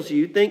kills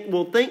you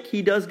will think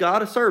he does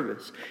God a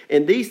service.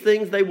 And these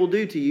things they will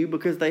do to you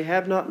because they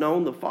have not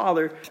known the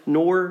Father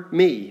nor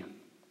me.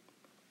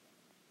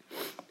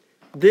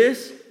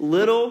 This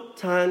little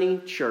tiny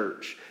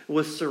church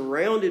was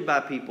surrounded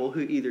by people who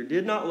either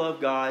did not love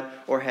God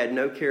or had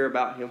no care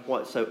about him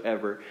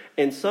whatsoever.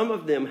 And some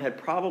of them had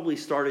probably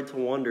started to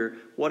wonder,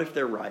 what if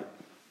they're right?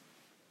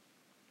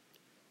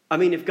 I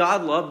mean, if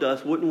God loved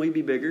us, wouldn't we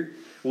be bigger?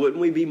 Wouldn't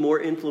we be more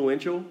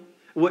influential?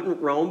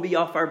 Wouldn't Rome be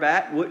off our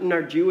back? Wouldn't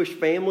our Jewish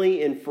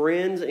family and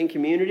friends and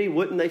community,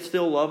 wouldn't they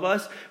still love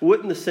us?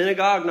 Wouldn't the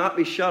synagogue not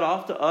be shut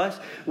off to us?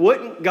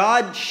 Wouldn't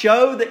God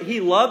show that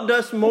he loved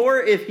us more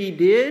if he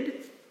did?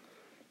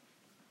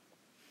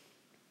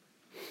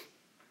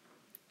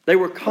 They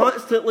were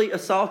constantly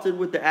assaulted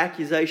with the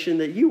accusation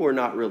that you are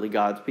not really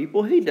God's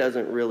people. He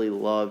doesn't really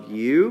love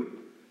you.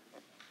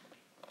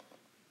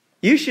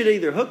 You should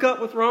either hook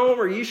up with Rome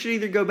or you should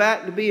either go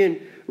back to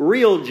being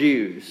real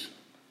Jews.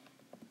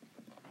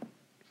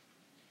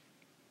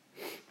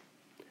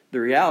 The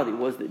reality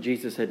was that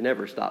Jesus had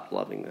never stopped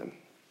loving them.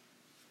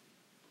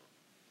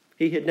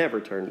 He had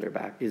never turned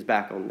his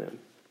back on them.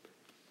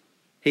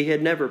 He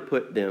had never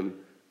put them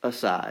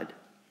aside.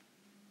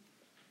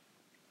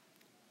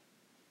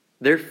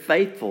 Their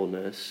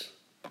faithfulness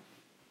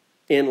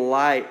in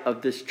light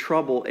of this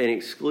trouble and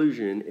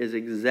exclusion is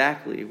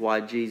exactly why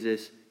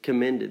Jesus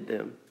commended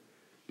them.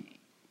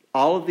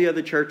 All of the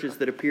other churches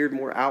that appeared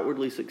more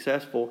outwardly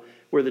successful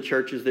were the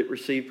churches that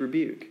received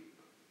rebuke.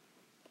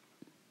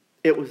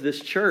 It was this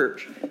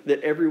church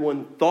that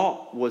everyone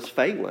thought was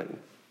failing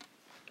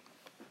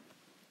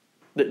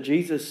that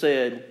Jesus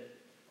said,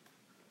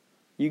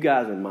 you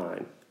guys are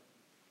mine.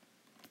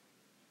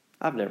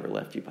 I've never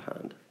left you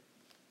behind.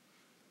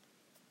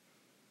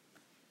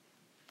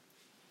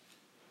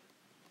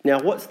 Now,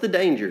 what's the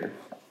danger?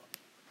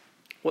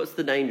 What's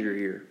the danger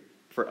here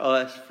for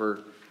us,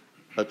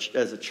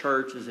 as a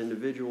church, as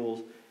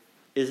individuals,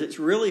 is it's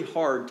really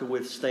hard to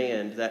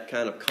withstand that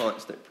kind of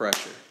constant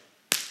pressure,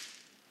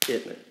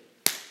 isn't it?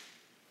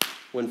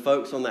 When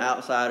folks on the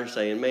outside are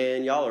saying,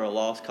 man, y'all are a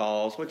lost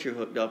cause. What you're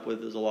hooked up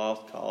with is a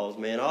lost cause,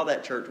 man. All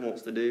that church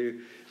wants to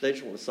do is They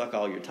just want to suck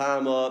all your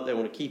time up. They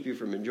want to keep you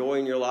from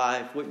enjoying your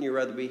life. Wouldn't you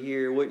rather be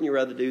here? Wouldn't you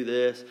rather do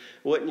this?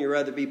 Wouldn't you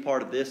rather be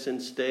part of this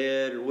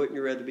instead? Or wouldn't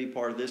you rather be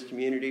part of this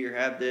community or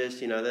have this?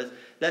 You know,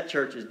 that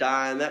church is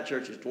dying. That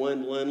church is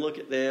dwindling. Look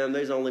at them.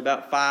 There's only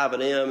about 5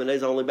 of them, and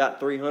there's only about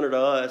 300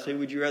 of us. Who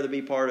would you rather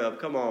be part of?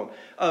 Come on.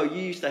 Oh,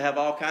 you used to have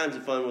all kinds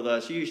of fun with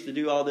us. You used to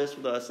do all this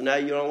with us, and now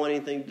you don't want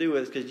anything to do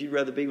with us because you'd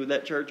rather be with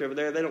that church over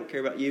there. They don't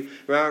care about you.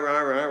 Rah, rah,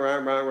 rah, rah,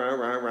 rah, rah,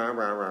 rah, rah,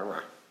 rah, rah,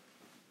 rah.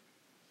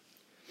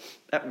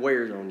 That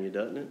wears on you,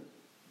 doesn't it?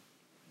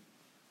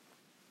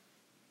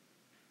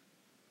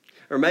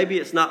 Or maybe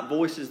it's not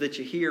voices that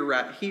you hear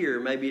right here.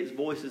 Maybe it's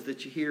voices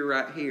that you hear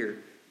right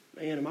here.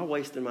 Man, am I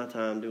wasting my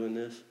time doing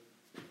this?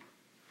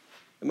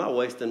 Am I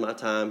wasting my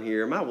time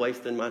here? Am I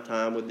wasting my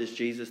time with this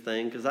Jesus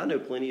thing? Because I know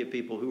plenty of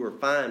people who are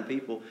fine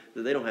people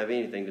that they don't have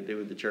anything to do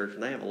with the church,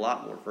 and they have a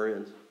lot more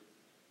friends.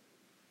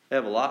 They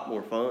have a lot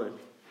more fun.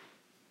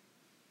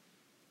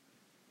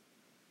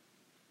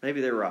 Maybe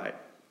they're right.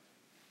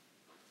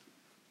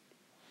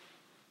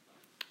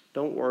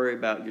 Don't worry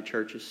about your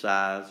church's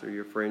size or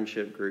your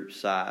friendship group's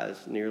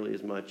size nearly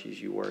as much as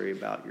you worry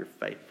about your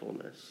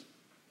faithfulness.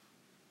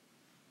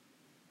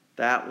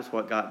 That was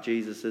what got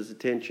Jesus'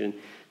 attention.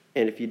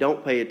 And if you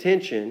don't pay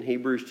attention,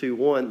 Hebrews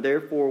 2:1,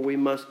 therefore we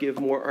must give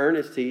more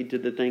earnest heed to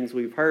the things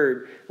we've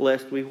heard,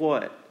 lest we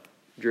what?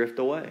 Drift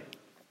away.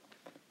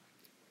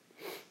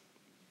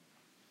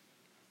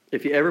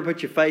 If you ever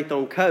put your faith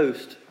on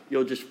coast,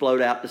 you'll just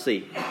float out to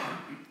sea.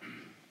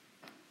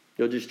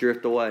 You'll just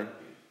drift away.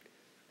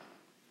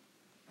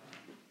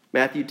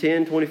 Matthew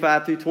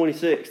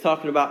 10:25-26,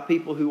 talking about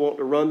people who want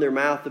to run their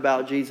mouth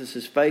about Jesus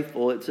is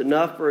faithful. It's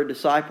enough for a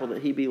disciple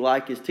that he be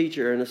like his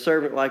teacher and a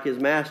servant like his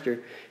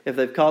master. If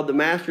they've called the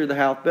master of the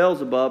house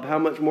Beelzebub, how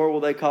much more will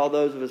they call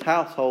those of his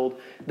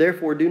household?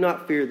 Therefore do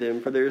not fear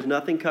them, for there is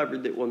nothing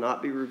covered that will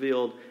not be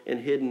revealed, and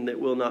hidden that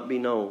will not be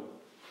known.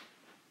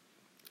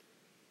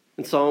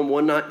 In Psalm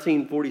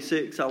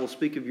 119:46, I will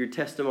speak of your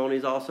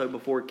testimonies also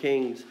before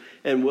kings,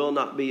 and will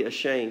not be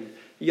ashamed.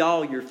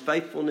 Y'all, your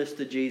faithfulness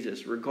to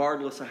Jesus,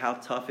 regardless of how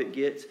tough it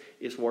gets,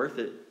 is worth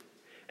it.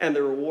 And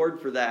the reward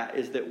for that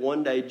is that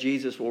one day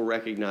Jesus will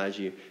recognize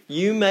you.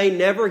 You may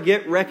never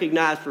get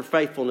recognized for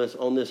faithfulness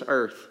on this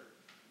earth.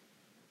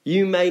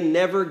 You may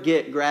never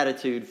get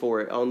gratitude for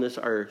it on this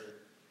earth.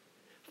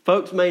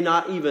 Folks may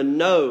not even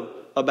know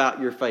about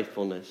your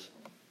faithfulness.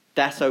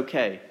 That's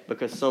okay,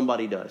 because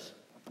somebody does.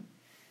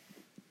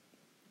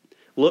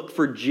 Look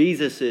for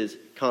Jesus'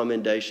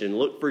 commendation.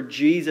 Look for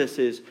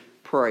Jesus'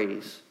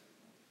 praise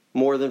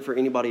more than for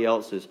anybody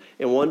else's.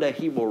 And one day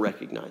he will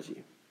recognize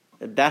you.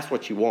 And that's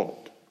what you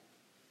want.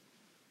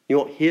 You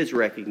want his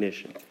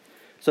recognition.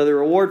 So the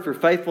reward for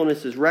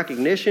faithfulness is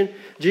recognition.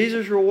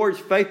 Jesus rewards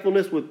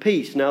faithfulness with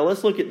peace. Now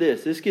let's look at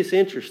this. This gets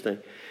interesting.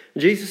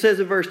 Jesus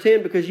says in verse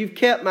 10, because you've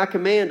kept my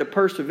command to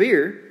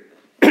persevere,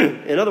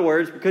 in other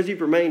words, because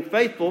you've remained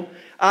faithful,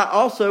 I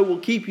also will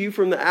keep you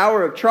from the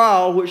hour of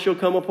trial which shall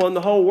come upon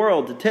the whole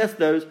world to test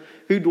those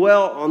who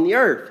dwell on the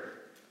earth.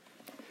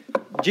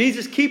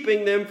 Jesus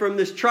keeping them from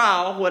this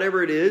trial,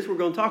 whatever it is, we're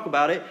going to talk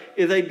about it,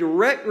 is a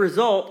direct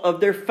result of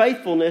their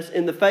faithfulness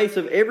in the face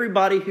of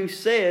everybody who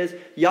says,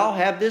 y'all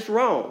have this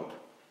wrong.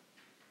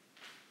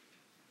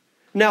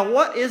 Now,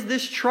 what is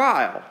this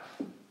trial?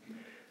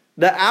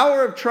 The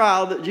hour of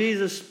trial that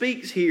Jesus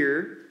speaks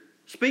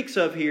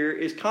of here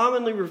is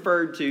commonly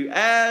referred to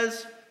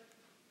as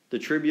the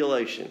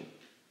tribulation.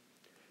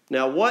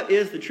 Now, what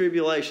is the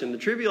tribulation? The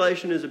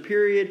tribulation is a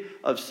period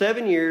of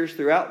 7 years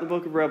throughout the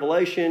book of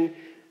Revelation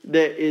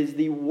that is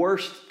the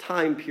worst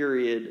time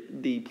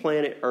period the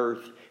planet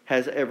Earth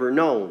has ever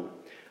known.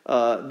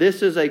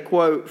 This is a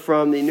quote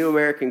from the New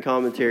American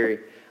Commentary.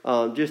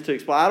 Just to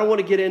explain, I don't want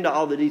to get into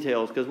all the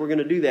details because we're going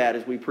to do that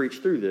as we preach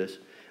through this.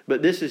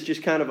 But this is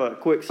just kind of a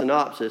quick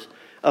synopsis.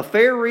 A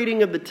fair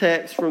reading of the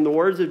text from the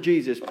words of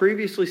Jesus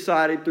previously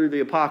cited through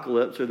the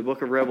Apocalypse, or the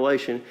book of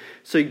Revelation,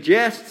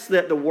 suggests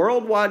that the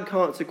worldwide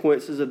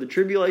consequences of the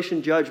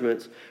tribulation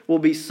judgments will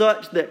be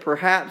such that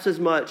perhaps as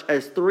much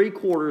as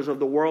 3/4 of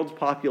the world's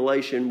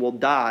population will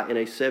die in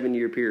a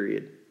 7-year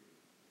period.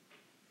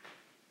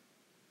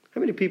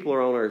 How many people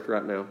are on earth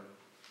right now?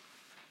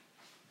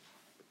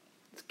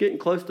 It's getting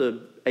close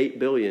to 8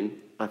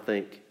 billion, I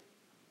think.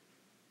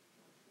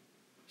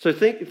 So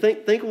think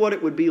of what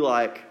it would be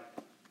like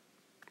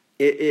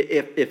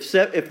if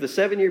the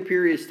 7-year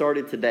period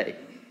started today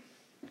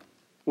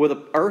with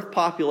an earth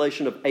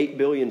population of 8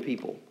 billion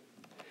people.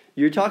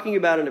 You're talking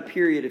about in a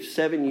period of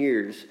 7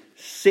 years,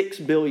 6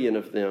 billion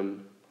of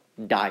them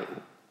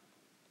dying.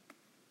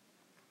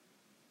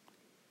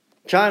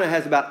 China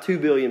has about 2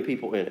 billion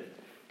people in it.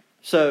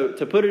 So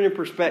to put it in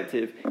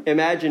perspective,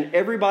 imagine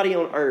everybody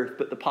on earth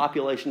but the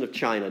population of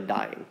China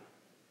dying.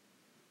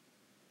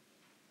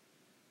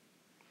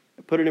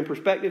 Put it in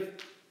perspective.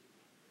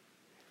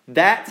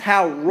 That's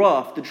how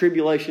rough the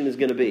tribulation is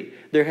going to be.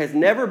 There has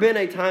never been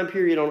a time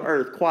period on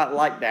earth quite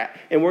like that.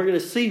 And we're going to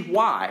see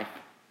why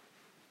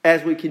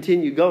as we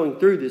continue going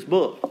through this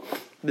book.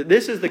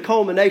 This is the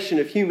culmination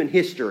of human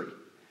history.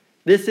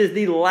 This is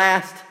the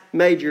last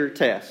major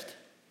test.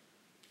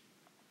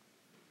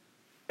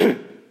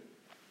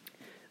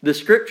 The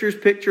scriptures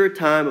picture a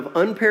time of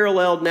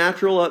unparalleled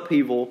natural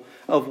upheaval,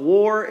 of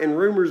war and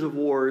rumors of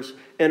wars,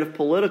 and of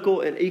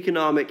political and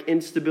economic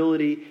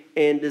instability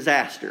and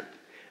disaster.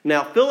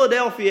 Now,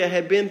 Philadelphia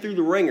had been through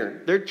the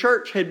ringer. Their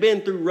church had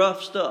been through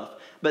rough stuff,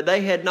 but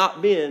they had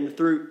not been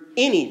through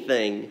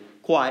anything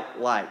quite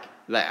like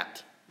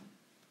that.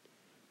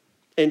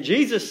 And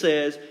Jesus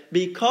says,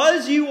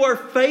 because you are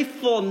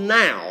faithful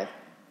now,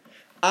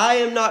 I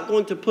am not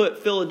going to put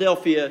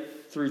Philadelphia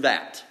through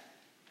that.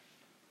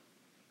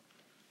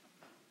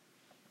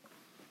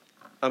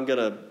 I'm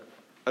gonna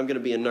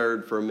be a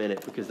nerd for a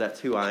minute because that's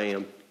who I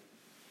am.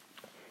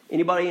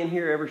 Anybody in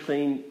here ever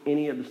seen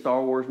any of the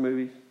Star Wars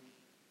movies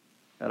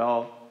at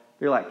all?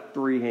 There are like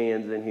 3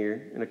 hands in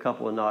here and a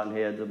couple of nodding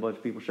heads, a bunch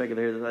of people shaking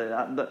their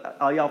heads.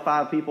 All y'all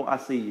 5 people, I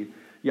see you.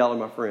 Y'all are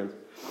my friends.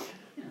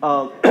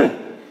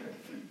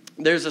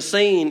 There's a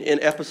scene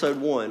in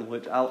episode 1,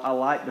 which I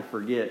like to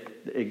forget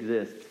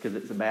exists because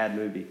it's a bad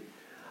movie.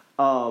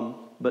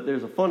 But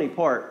there's a funny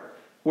part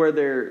where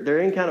they're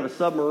in kind of a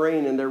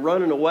submarine and they're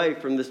running away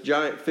from this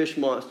giant fish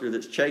monster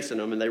that's chasing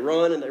them. And they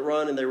run and they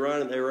run and they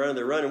run and they run and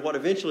they run. And what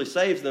eventually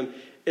saves them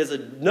is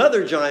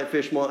another giant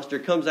fish monster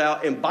comes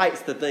out and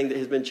bites the thing that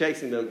has been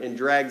chasing them and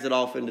drags it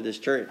off into this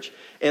trench.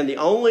 And the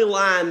only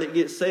line that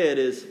gets said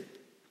is,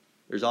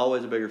 there's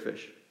always a bigger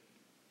fish.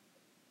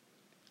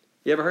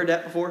 You ever heard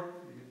that before?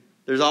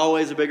 There's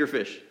always a bigger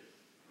fish.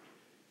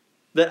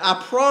 That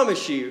I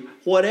promise you,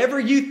 whatever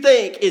you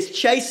think is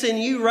chasing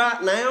you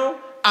right now,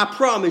 I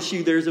promise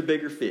you there's a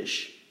bigger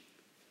fish.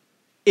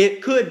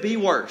 It could be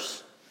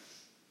worse.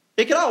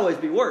 It could always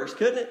be worse,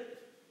 couldn't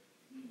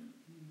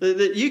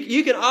it?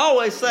 You can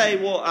always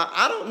say, well,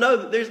 I don't know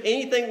that there's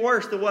anything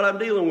worse than what I'm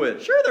dealing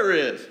with. Sure there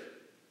is.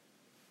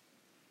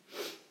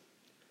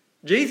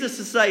 Jesus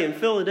is saying,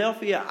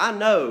 Philadelphia, I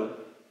know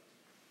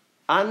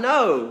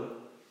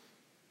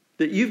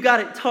that you've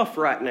got it tough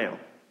right now.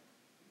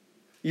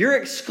 You're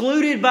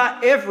excluded by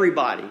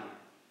everybody.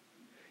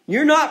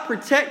 You're not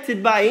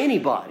protected by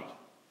anybody.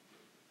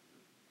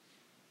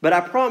 But I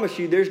promise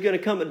you, there's going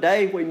to come a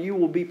day when you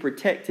will be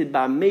protected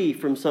by me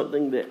from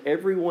something that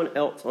everyone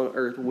else on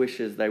earth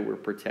wishes they were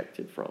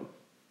protected from.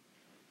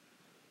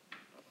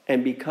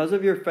 And because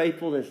of your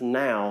faithfulness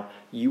now,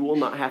 you will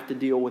not have to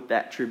deal with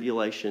that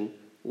tribulation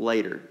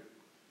later.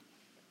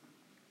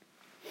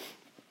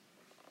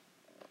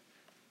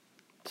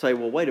 Say,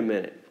 well, wait a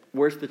minute.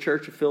 Where's the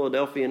Church of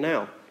Philadelphia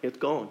now? It's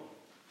gone.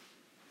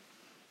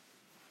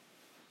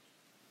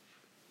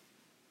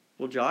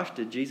 Well, Josh,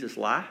 did Jesus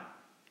lie?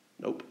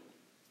 Nope.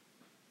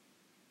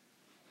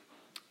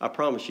 I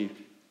promise you,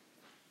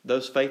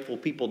 those faithful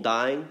people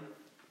dying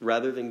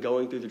rather than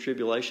going through the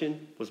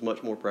tribulation was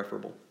much more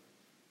preferable.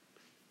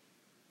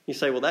 You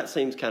say, well, that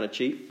seems kind of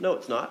cheap. No,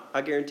 it's not.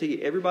 I guarantee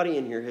you, everybody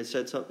in here has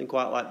said something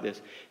quite like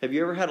this. Have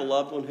you ever had a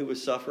loved one who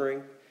was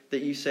suffering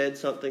that you said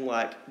something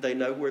like, they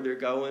know where they're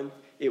going?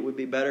 It would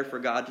be better for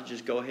God to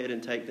just go ahead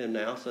and take them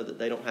now so that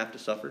they don't have to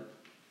suffer.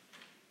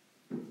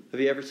 Have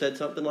you ever said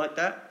something like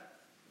that?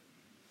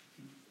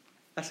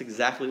 That's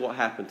exactly what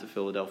happened to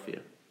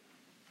Philadelphia.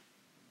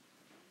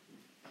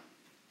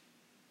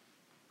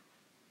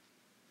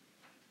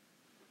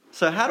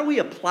 So how do we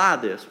apply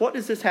this? What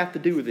does this have to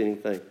do with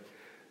anything?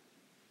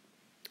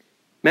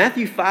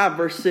 Matthew 5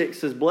 verse 6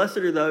 says, blessed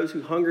are those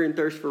who hunger and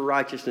thirst for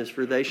righteousness,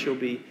 for they shall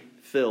be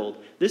filled.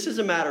 This is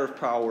a matter of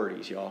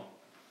priorities, y'all.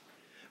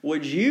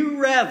 Would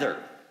you rather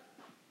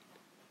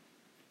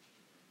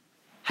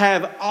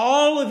have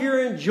all of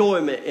your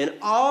enjoyment and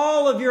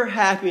all of your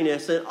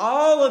happiness and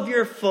all of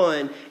your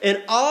fun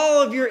and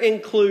all of your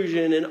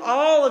inclusion and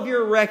all of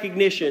your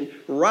recognition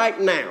right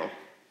now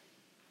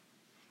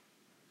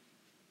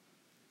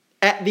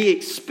at the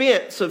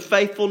expense of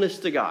faithfulness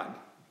to God?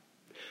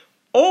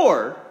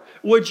 Or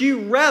would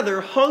you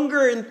rather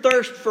hunger and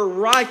thirst for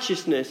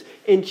righteousness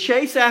and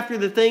chase after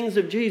the things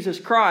of Jesus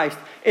Christ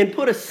and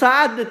put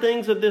aside the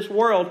things of this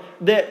world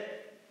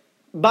that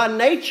by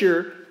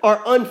nature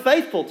are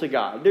unfaithful to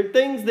God? They're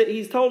things that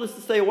He's told us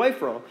to stay away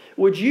from.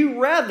 Would you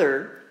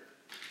rather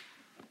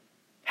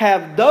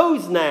have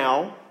those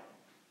now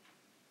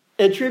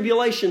and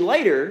tribulation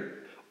later,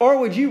 or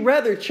would you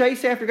rather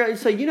chase after God and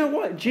say, you know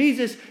what,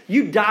 Jesus,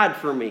 you died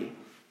for me.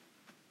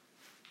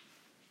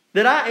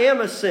 That I am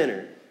a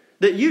sinner.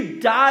 That you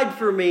died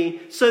for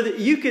me so that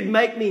you could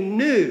make me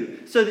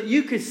new. So that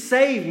you could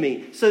save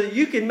me. So that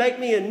you could make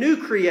me a new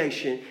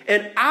creation.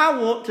 And I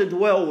want to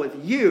dwell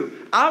with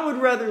you. I would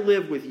rather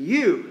live with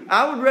you.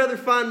 I would rather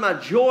find my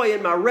joy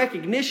and my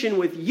recognition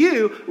with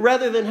you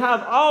rather than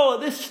have all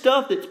of this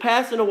stuff that's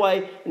passing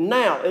away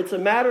now. It's a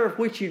matter of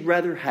which you'd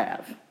rather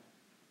have.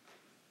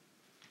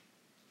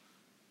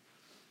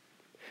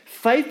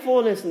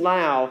 Faithfulness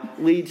now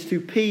leads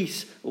to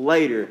peace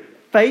later.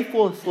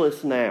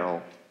 Faithlessness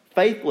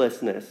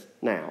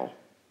now,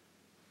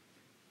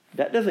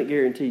 that doesn't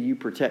guarantee you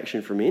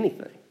protection from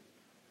anything.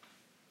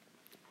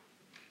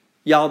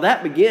 Y'all,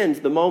 that begins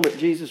the moment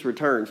Jesus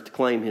returns to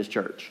claim His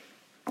church,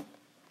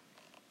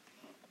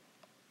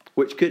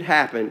 which could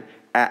happen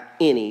at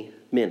any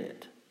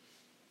minute.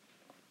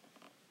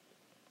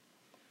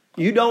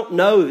 You don't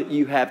know that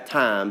you have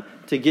time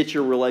to get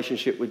your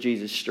relationship with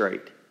Jesus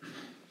straight.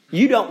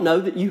 You don't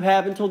know that you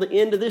have until the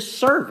end of this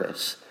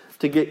service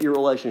to get your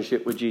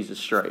relationship with Jesus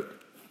straight.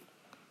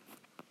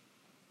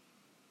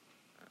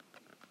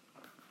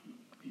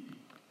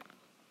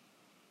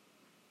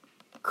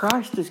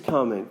 Christ is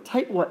coming.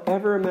 Take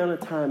whatever amount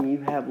of time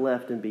you have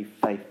left and be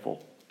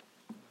faithful.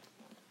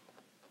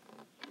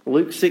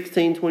 Luke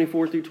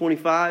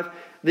 16:24-25.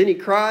 Then he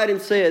cried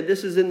and said,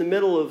 this is in the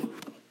middle of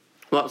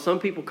what some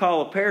people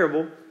call a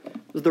parable.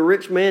 It was the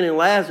rich man and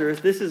Lazarus.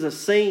 This is a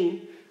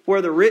scene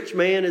where the rich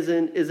man is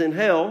in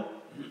hell,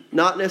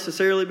 not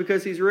necessarily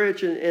because he's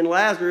rich, and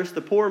Lazarus,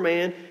 the poor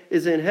man,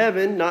 is in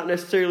heaven, not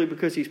necessarily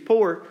because he's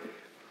poor.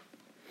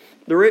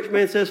 The rich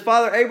man says,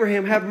 Father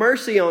Abraham, have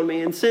mercy on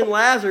me and send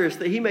Lazarus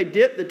that he may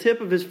dip the tip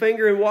of his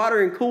finger in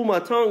water and cool my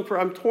tongue, for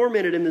I'm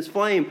tormented in this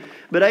flame.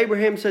 But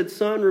Abraham said,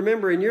 Son,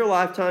 remember in your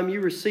lifetime you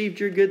received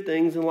your good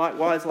things, and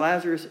likewise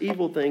Lazarus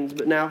evil things,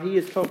 but now he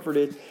is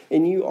comforted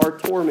and you are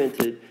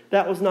tormented.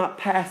 That was not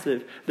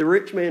passive. The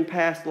rich man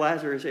passed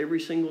Lazarus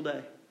every single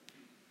day.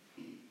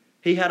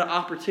 He had an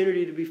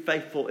opportunity to be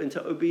faithful and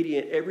to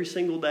obedient every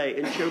single day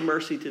and show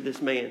mercy to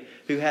this man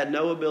who had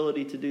no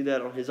ability to do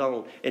that on his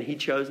own, and he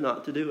chose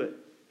not to do it.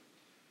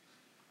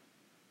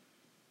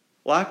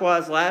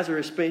 Likewise,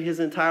 Lazarus spent his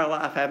entire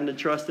life having to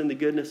trust in the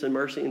goodness and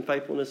mercy and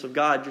faithfulness of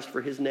God just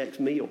for his next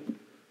meal.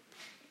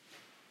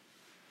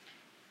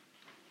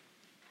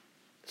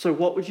 So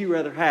what would you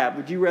rather have?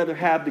 Would you rather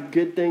have the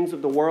good things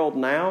of the world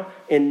now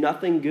and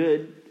nothing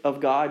good of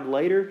God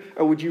later?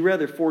 Or would you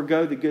rather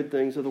forego the good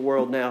things of the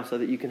world now so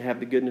that you can have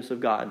the goodness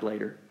of God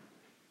later?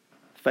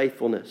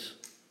 Faithfulness.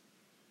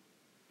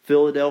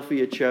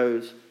 Philadelphia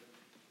chose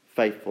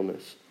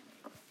faithfulness.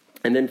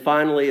 And then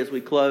finally, as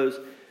we close,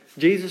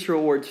 Jesus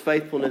rewards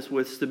faithfulness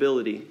with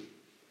stability.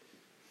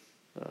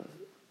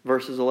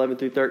 Verses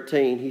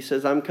 11-13, he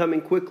says, I'm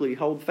coming quickly.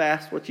 Hold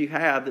fast what you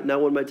have, that no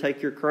one may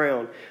take your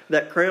crown.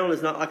 That crown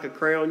is not like a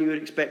crown you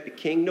would expect a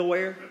king to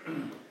wear.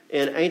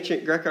 In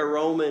ancient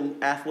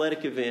Greco-Roman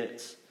athletic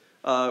events,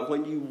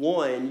 when you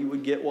won, you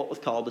would get what was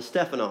called a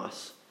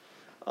Stephanos.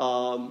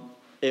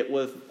 It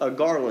was a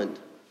garland.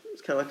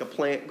 It's kind of like a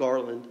plant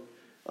garland.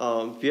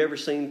 If you ever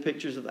seen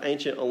pictures of the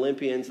ancient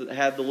Olympians that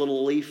had the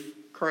little leaf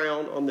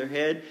crown on their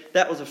head,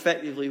 that was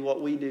effectively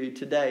what we do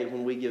today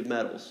when we give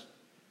medals.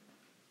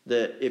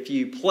 That if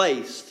you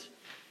placed,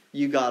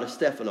 you got a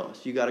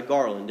Stephanos, you got a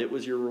garland. It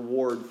was your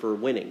reward for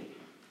winning.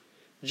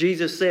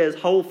 Jesus says,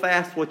 hold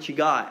fast what you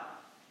got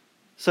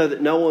so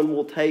that no one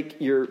will take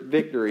your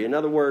victory. In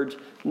other words,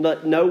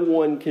 let no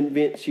one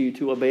convince you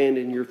to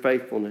abandon your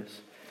faithfulness.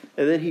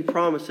 And then he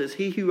promises,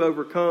 he who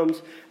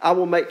overcomes, I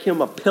will make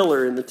him a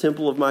pillar in the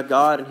temple of my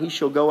God, and he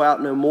shall go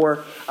out no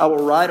more. I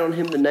will write on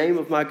him the name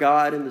of my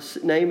God and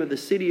the name of the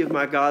city of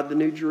my God, the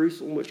new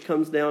Jerusalem, which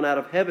comes down out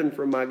of heaven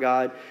from my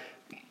God.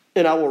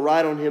 And I will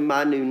write on him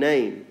my new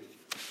name.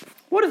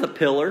 What is a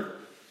pillar?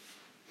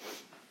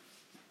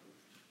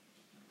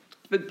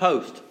 Big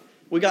post.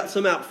 We got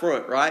some out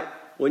front, right?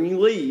 When you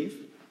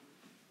leave,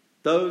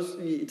 those,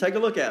 you take a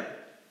look at them.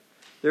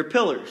 They're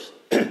pillars.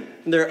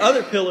 And there are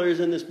other pillars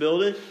in this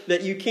building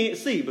that you can't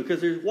see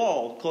because there's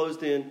walls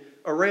closed in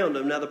around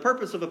them. Now, the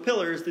purpose of a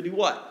pillar is to do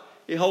what?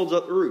 It holds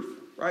up the roof,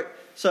 right?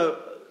 So,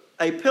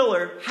 a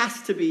pillar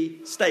has to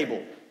be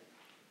stable.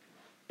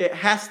 It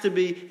has to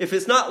be, if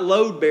it's not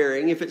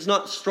load-bearing, if it's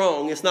not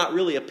strong, it's not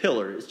really a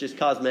pillar. It's just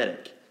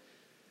cosmetic.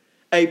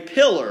 A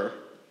pillar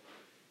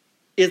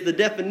is the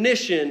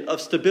definition of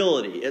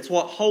stability. It's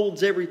what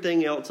holds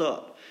everything else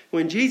up.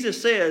 When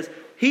Jesus says,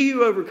 he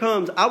who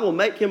overcomes, I will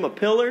make him a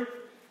pillar.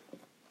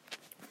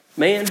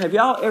 Man, have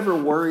y'all ever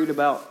worried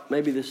about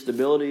maybe the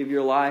stability of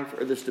your life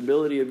or the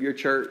stability of your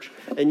church?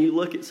 And you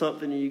look at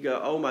something and you go,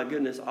 oh my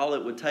goodness, all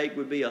it would take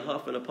would be a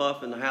huff and a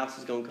puff and the house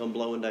is going to come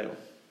blowing down.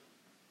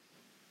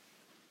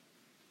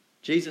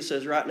 Jesus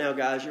says, right now,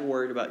 guys, you're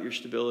worried about your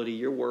stability.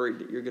 You're worried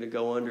that you're going to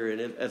go under.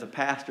 And as a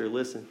pastor,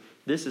 listen,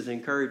 this is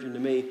encouraging to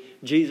me.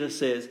 Jesus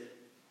says,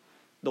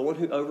 the one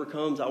who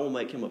overcomes, I will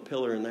make him a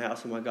pillar in the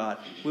house of my God.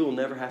 We will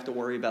never have to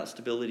worry about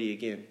stability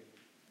again.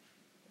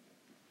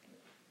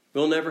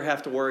 We'll never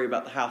have to worry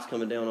about the house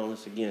coming down on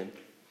us again.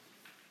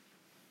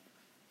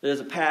 As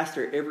a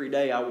pastor, every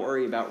day I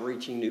worry about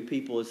reaching new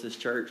people as this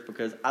church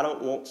because I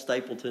don't want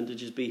Stapleton to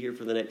just be here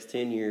for the next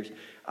 10 years.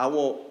 I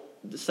want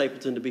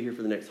Stapleton to be here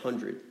for the next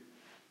 100.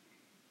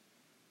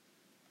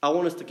 I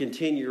want us to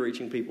continue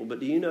reaching people. But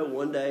do you know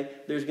one day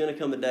there's going to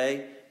come a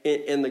day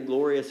in the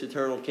glorious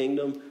eternal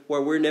kingdom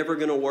where we're never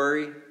going to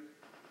worry.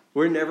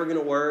 We're never going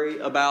to worry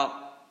about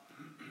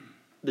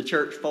the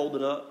church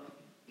folding up.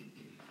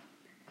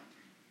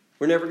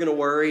 We're never going to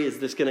worry, is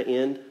this going to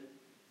end?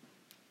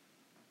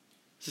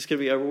 Is this going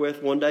to be over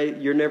with? One day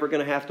you're never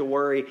going to have to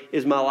worry,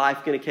 is my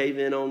life going to cave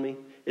in on me?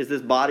 Is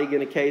this body going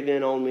to cave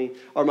in on me?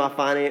 Are my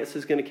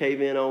finances going to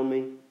cave in on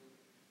me?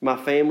 My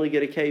family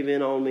going to cave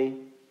in on me?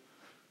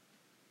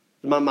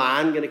 Is my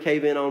mind going to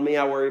cave in on me?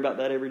 I worry about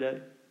that every day.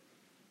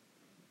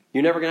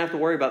 You're never going to have to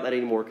worry about that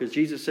anymore because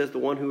Jesus says the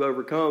one who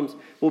overcomes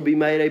will be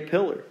made a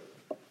pillar.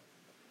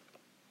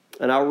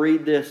 And I'll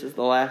read this as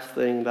the last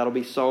thing. That'll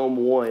be Psalm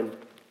 1.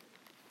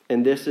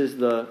 And this is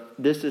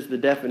the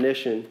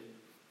definition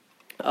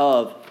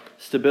of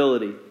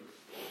stability.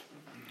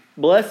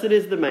 Blessed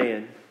is the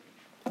man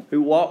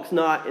who walks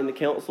not in the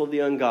counsel of the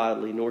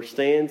ungodly, nor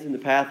stands in the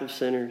path of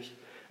sinners,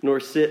 nor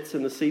sits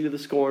in the seat of the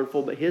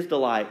scornful, but his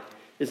delight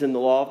is in the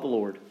law of the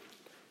Lord.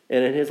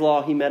 And in his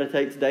law he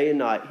meditates day and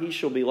night. He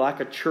shall be like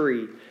a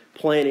tree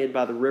planted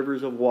by the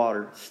rivers of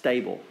water,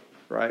 stable,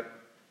 right?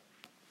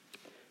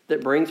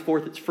 That brings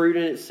forth its fruit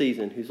in its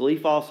season, whose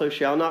leaf also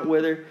shall not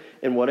wither,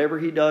 and whatever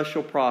he does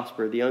shall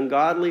prosper. The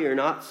ungodly are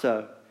not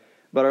so,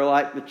 but are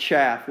like the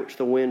chaff which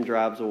the wind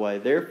drives away.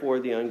 Therefore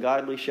the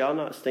ungodly shall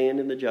not stand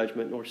in the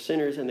judgment, nor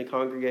sinners in the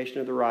congregation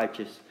of the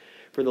righteous.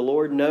 For the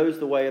Lord knows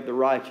the way of the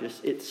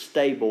righteous. It's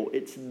stable.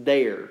 It's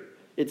there.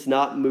 It's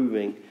not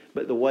moving.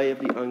 But the way of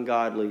the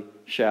ungodly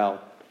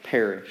shall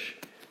perish.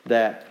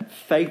 That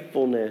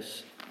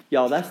faithfulness,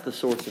 y'all, that's the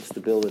source of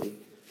stability.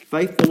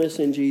 Faithfulness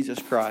in Jesus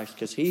Christ.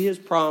 Because He has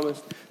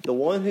promised, the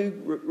one who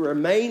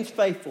remains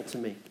faithful to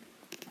me,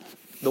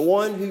 the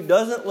one who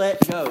doesn't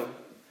let go,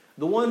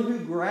 the one who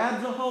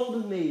grabs a hold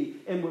of me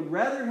and would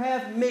rather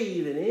have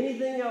me than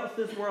anything else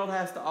this world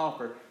has to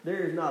offer, there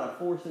is not a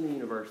force in the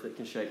universe that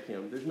can shake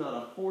him. There's not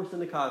a force in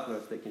the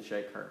cosmos that can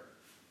shake her.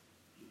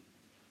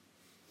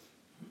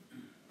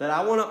 That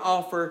I want to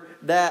offer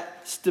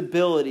that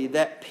stability,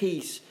 that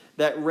peace,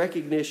 that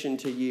recognition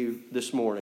to you this morning.